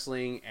of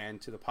Wrestling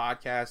and to the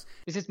podcast?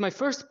 This is my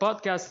first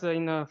podcast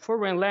in a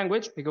foreign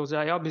language, because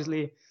I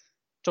obviously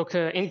talk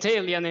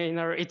Italian in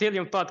our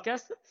Italian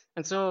podcast,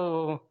 and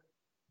so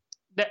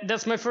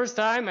that's my first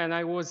time, and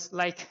I was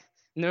like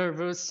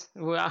nervous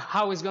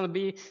how it's gonna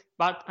be,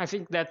 but I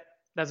think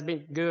that's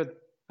been good.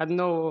 I don't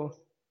know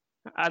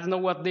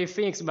what they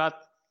think,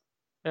 but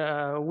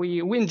we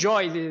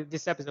enjoy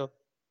this episode.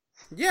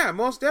 Yeah,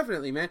 most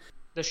definitely, man.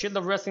 The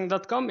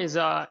shieldofwrestling.com is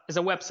a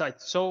website,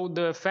 so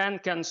the fan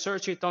can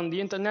search it on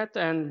the internet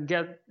and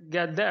get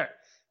there.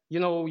 You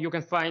know, you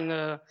can find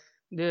the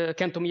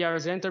Kento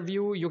Miyahara's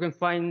interview. You can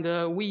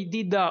find we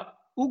did the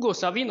Hugo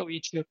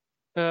Savinovich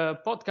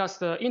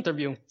podcast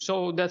interview,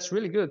 so that's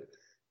really good.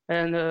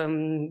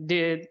 And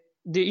the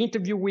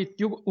interview with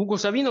Hugo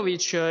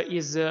Savinovich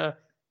is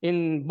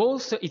in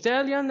both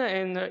Italian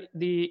and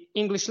the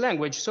English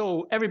language,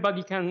 so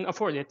everybody can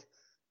afford it.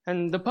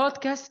 And the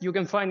podcast, you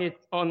can find it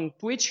on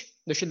Twitch,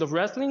 The Shield of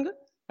Wrestling,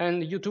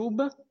 and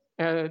YouTube,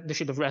 The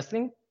Shield of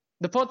Wrestling.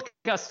 The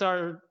podcasts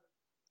are,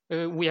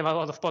 we have a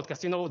lot of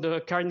podcasts, you know,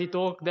 the Carney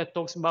Talk that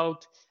talks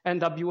about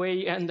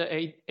NWA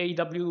and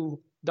AW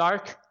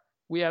Dark.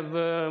 We have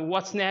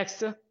What's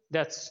Next,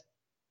 that's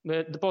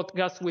the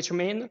podcast which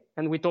I'm in,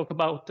 and we talk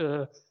about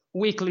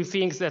weekly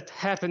things that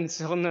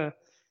happens on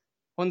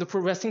the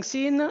pro wrestling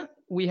scene.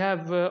 We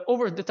have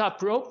Over the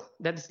Top Rope,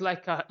 that is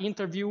like an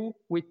interview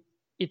with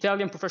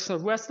Italian professional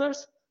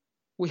wrestlers.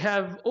 We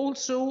have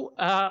also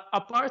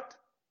a part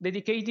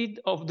dedicated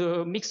of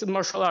the mixed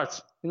martial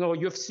arts, you know,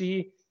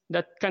 UFC,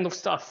 that kind of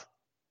stuff.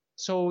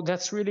 So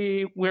that's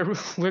really where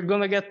we're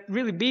gonna get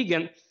really big,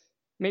 and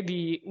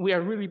maybe we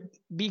are really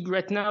big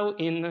right now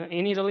in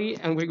Italy,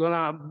 and we're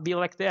gonna be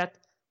like that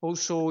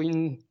also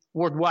in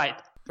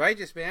worldwide.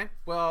 Righteous, man.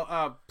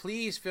 Well,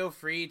 please feel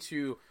free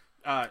to.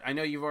 I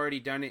know you've already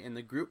done it in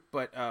the group,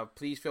 but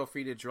please feel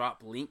free to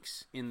drop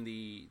links in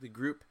the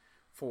group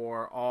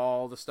for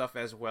all the stuff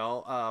as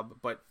well.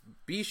 But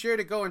be sure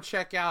to go and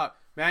check out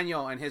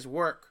Manuel and his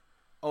work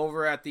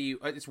over at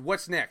it's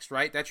What's Next,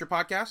 right? That's your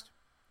podcast?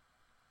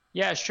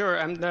 Yeah, sure.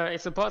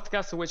 It's a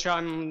podcast which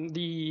I'm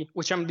the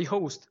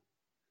host,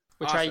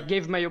 which awesome. I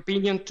gave my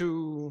opinion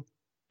to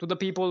the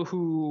people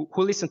who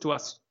listen to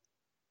us.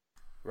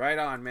 Right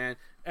on, man.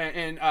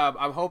 And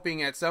I'm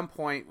hoping at some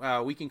point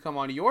we can come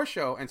on to your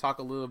show and talk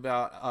a little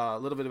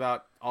bit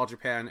about All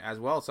Japan as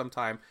well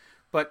sometime.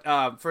 But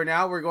for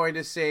now, we're going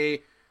to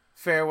say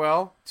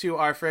farewell to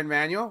our friend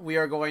Manuel. We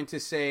are going to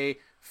say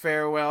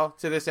farewell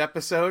to this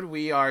episode.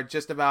 We are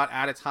just about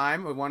out of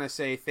time. We want to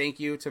say thank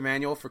you to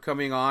Manuel for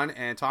coming on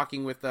and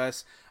talking with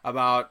us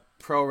about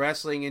pro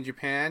wrestling in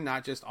Japan,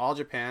 not just All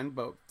Japan,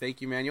 but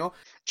thank you, Manuel.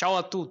 Ciao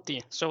a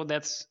tutti. So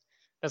that's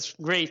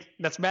great.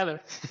 That's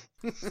better.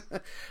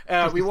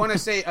 We want to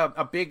say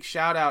a big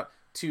shout out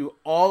to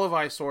all of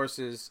our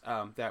sources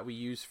that we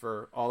use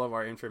for all of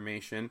our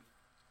information,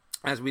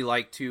 as we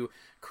like to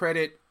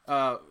credit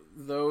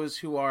those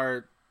who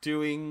are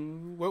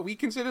doing what we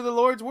consider the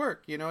Lord's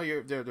work. You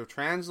know, they're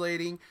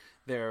translating,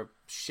 they're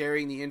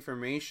sharing the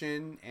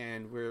information,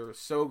 and we're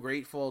so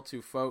grateful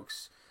to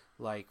folks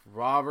like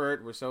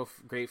Robert. We're so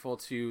grateful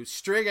to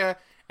Striga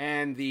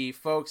and the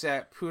folks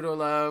at Pudo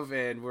Love,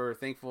 and we're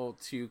thankful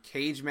to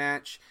Cage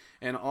Match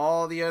and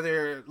all the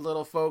other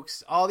little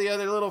folks, all the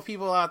other little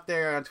people out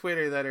there on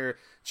Twitter that are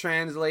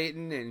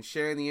translating and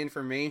sharing the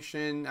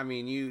information. I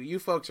mean, you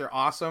folks are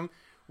awesome.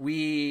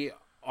 We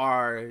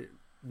are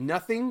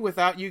nothing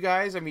without you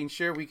guys. I mean,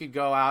 sure, we could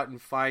go out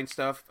and find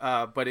stuff,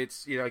 but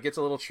it's, you know, it gets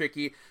a little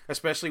tricky,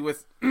 especially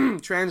with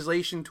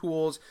translation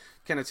tools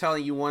kind of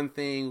telling you one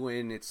thing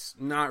when it's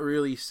not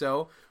really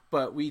so.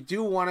 But we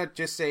do want to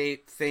just say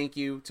thank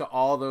you to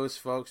all those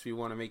folks. We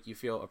want to make you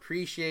feel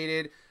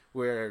appreciated.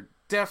 We're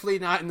definitely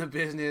not in the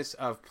business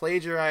of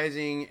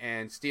plagiarizing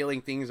and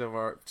stealing things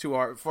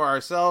for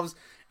ourselves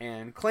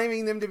and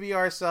claiming them to be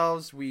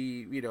ourselves.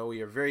 We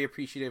are very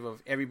appreciative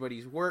of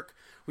everybody's work.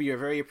 We are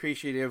very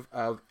appreciative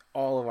of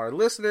all of our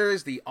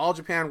listeners, the All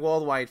Japan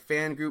Worldwide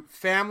Fan Group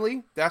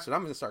family. That's what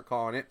I'm going to start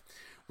calling it.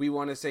 We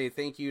want to say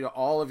thank you to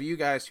all of you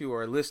guys who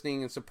are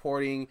listening and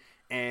supporting,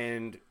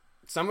 and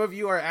some of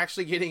you are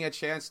actually getting a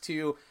chance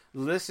to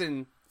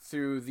listen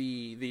through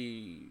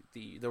the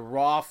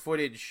raw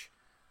footage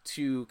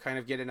to kind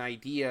of get an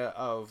idea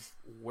of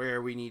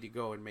where we need to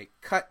go and make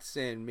cuts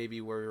and maybe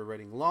where we're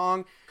running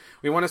long.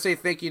 We want to say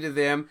thank you to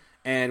them,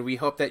 and we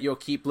hope that you'll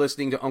keep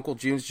listening to Uncle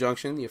June's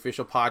Junction, the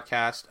official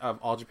podcast of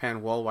All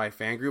Japan Worldwide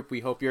Fan Group.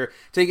 We hope you're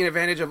taking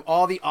advantage of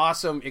all the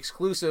awesome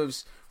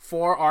exclusives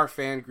for our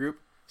fan group,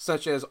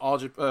 such as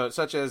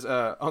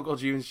Uncle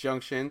June's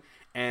Junction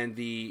and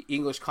the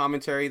English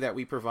commentary that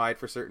we provide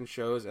for certain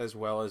shows, as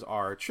well as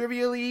our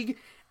Trivia League,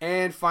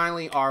 and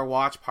finally our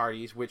watch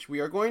parties, which we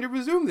are going to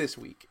resume this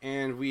week.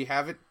 And we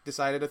haven't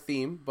decided a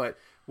theme, but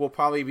we'll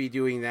probably be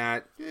doing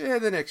that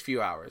in the next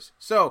few hours.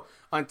 So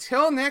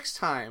until next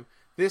time,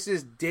 this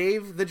is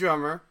Dave the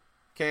drummer,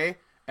 okay?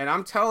 And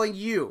I'm telling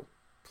you,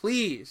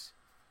 please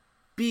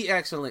be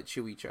excellent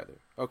to each other,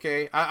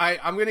 okay?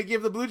 I'm going to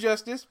give the Blue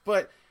Justice,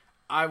 but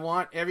I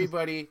want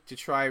everybody to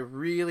try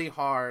really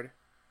hard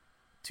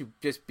to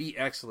just be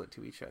excellent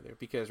to each other,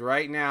 because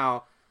right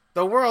now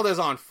the world is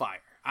on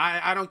fire.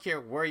 I don't care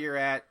where you're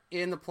at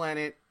in the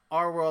planet,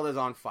 our world is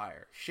on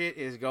fire. Shit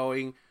is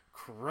going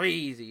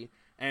crazy,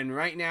 and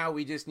right now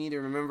we just need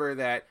to remember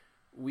that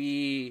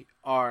we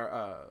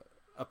are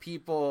a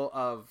people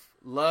of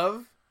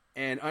love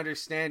and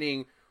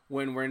understanding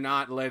when we're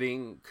not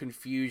letting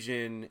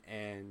confusion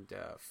and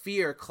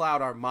fear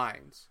cloud our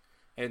minds.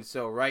 And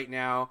so right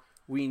now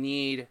we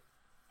need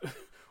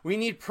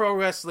pro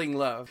wrestling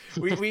love.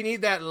 We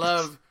need that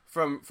love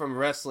from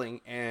wrestling,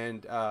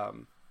 and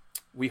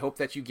we hope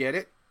that you get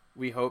it.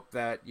 We hope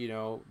that, you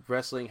know,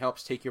 wrestling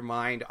helps take your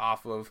mind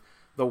off of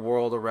the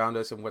world around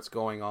us and what's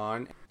going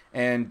on.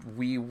 And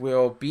we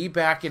will be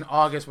back in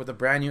August with a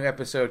brand new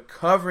episode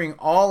covering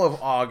all of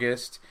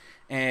August.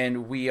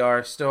 And we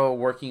are still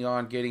working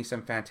on getting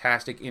some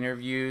fantastic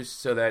interviews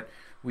so that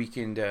we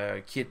can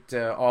get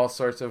all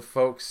sorts of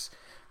folks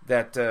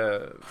that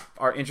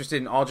are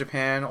interested in All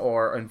Japan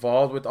or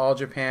involved with All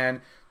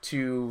Japan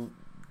to,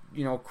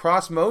 you know,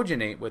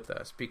 cross-mogenate with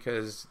us,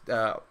 because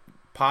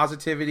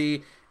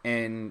positivity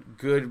and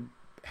good,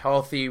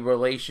 healthy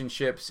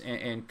relationships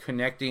and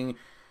connecting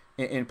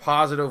in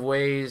positive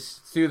ways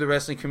through the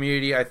wrestling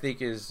community, I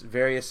think, is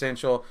very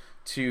essential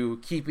to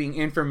keeping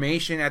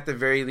information at the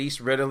very least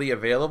readily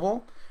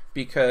available,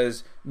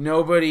 because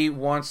nobody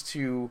wants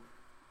to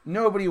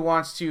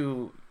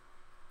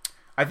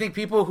I think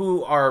people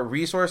who are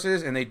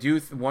resources and they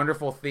do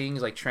wonderful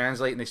things like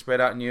translate and they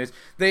spread out news,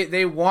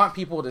 they want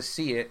people to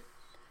see it,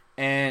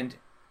 and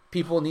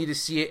people need to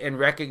see it and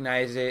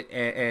recognize it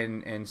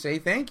and say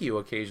thank you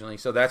occasionally.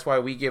 So that's why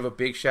we give a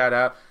big shout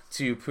out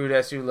to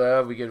Pudesu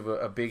Love. We give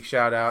a big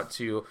shout out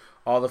to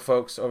all the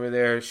folks over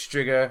there.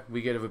 Striga,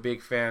 we give a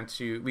big fan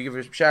to. We give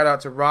a shout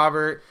out to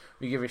Robert.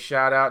 We give a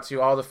shout out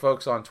to all the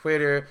folks on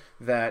Twitter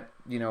that,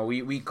 you know,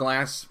 we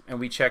glance and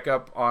we check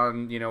up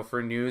on, you know,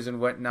 for news and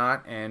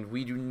whatnot, and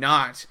we do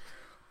not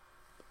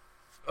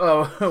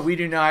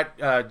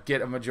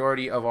get a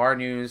majority of our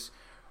news,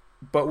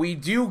 but we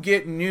do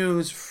get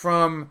news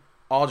from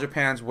All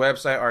Japan's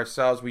website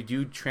ourselves. We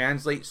do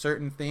translate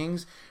certain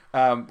things.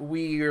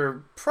 We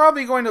are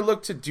probably going to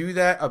look to do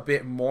that a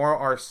bit more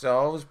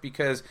ourselves,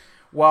 because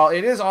while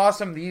it is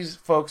awesome these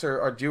folks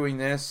are doing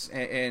this,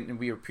 and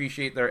we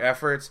appreciate their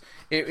efforts,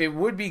 it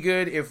would be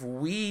good if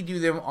we do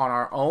them on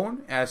our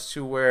own, as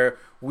to where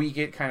we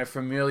get kind of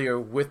familiar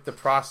with the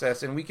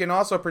process, and we can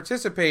also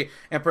participate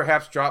and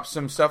perhaps drop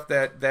some stuff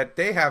that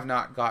they have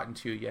not gotten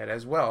to yet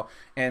as well.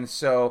 And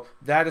so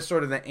that is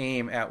sort of the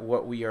aim at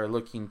what we are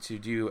looking to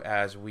do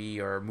as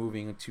we are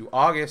moving to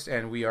August,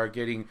 and we are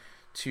getting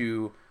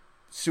to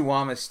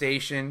Suwama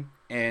Station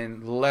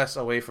and less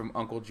away from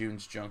Uncle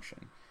June's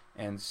Junction.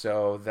 And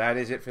so that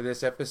is it for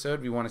this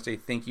episode. We want to say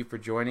thank you for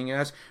joining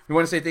us. We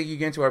want to say thank you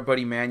again to our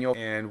buddy Manuel,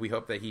 and we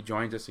hope that he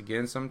joins us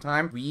again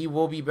sometime. We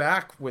will be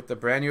back with a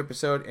brand new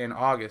episode in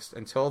August.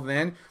 Until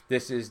then,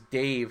 this is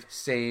Dave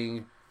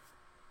saying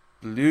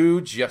Blue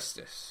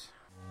Justice.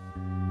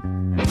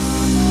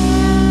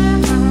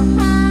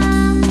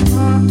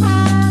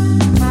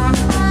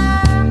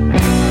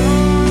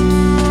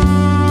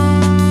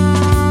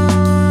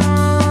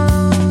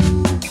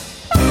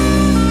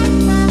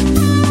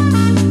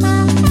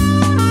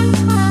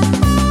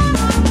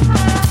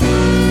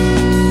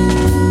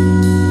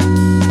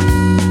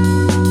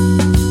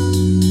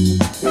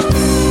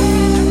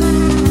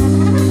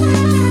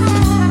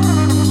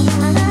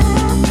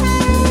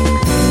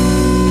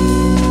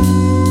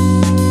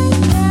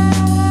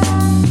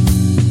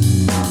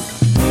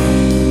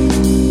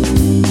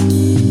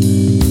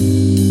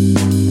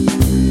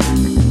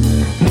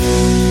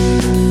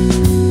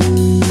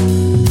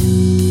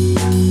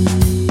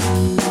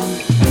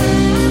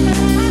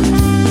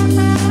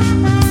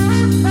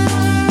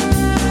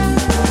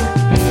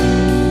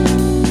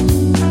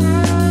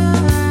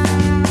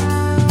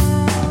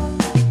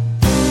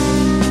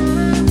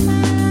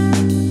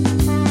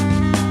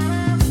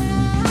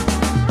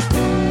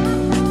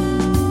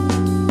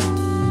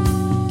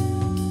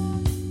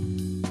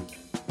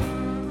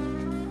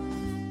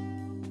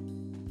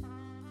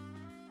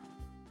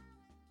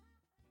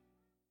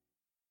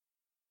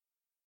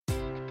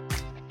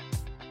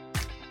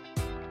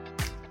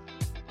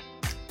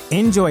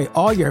 Enjoy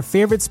all your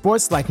favorite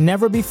sports like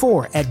never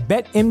before at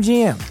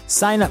BetMGM.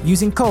 Sign up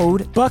using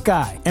code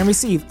Buckeye and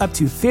receive up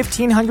to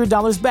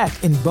 $1,500 back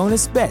in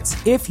bonus bets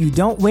if you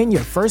don't win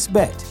your first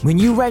bet. When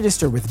you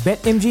register with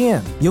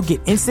BetMGM, you'll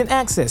get instant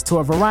access to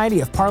a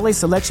variety of parlay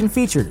selection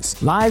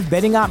features, live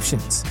betting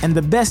options, and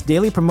the best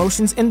daily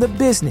promotions in the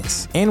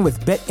business. And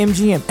with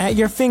BetMGM at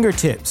your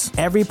fingertips,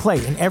 every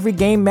play and every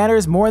game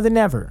matters more than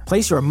ever.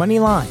 Place your money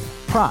line,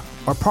 prop,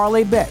 or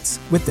parlay bets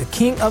with the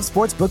king of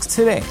sportsbooks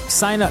today.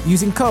 Sign up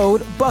using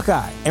code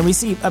Buckeye and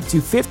receive up to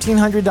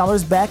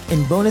 $1,500 back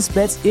in bonus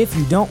bets if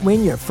you don't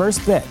win your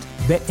first bet.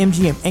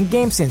 BetMGM and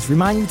GameSense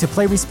remind you to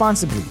play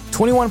responsibly.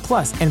 21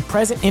 plus and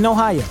present in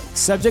Ohio,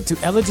 subject to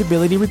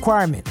eligibility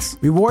requirements.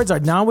 Rewards are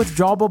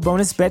non-withdrawable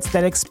bonus bets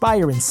that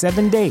expire in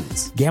 7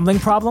 days. Gambling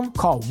problem?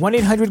 Call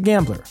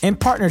 1-800-GAMBLER. In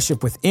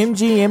partnership with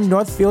MGM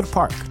Northfield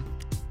Park.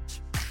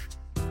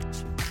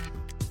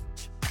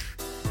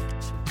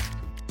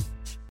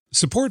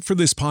 Support for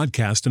this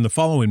podcast and the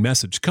following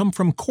message come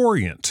from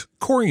Corient.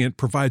 Corient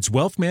provides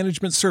wealth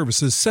management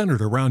services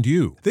centered around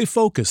you. They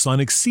focus on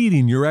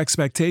exceeding your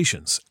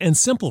expectations and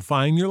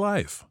simplifying your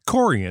life.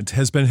 Corient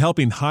has been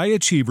helping high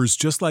achievers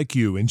just like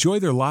you enjoy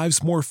their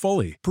lives more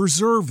fully,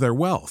 preserve their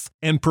wealth,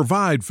 and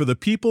provide for the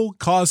people,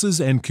 causes,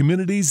 and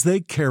communities they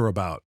care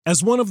about.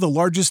 As one of the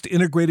largest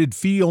integrated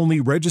fee-only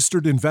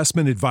registered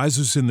investment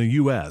advisors in the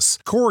U.S.,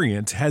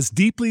 Corient has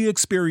deeply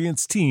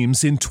experienced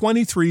teams in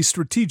 23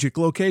 strategic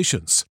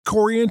locations.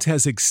 Corient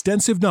has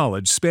extensive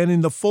knowledge spanning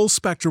the full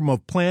spectrum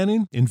of planning,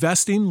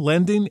 investing,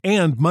 lending,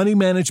 and money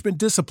management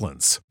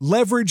disciplines.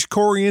 Leverage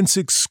Corient's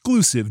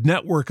exclusive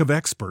network of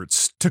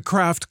experts to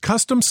craft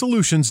custom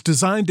solutions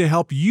designed to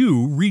help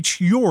you reach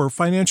your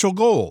financial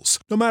goals,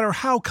 no matter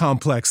how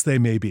complex they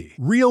may be.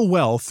 Real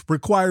wealth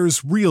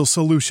requires real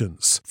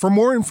solutions. For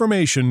more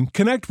information,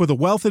 connect with a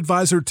wealth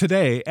advisor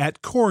today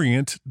at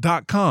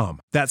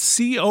Corient.com. That's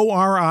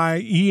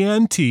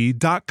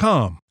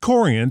Corient.com.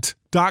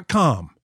 Corient.com.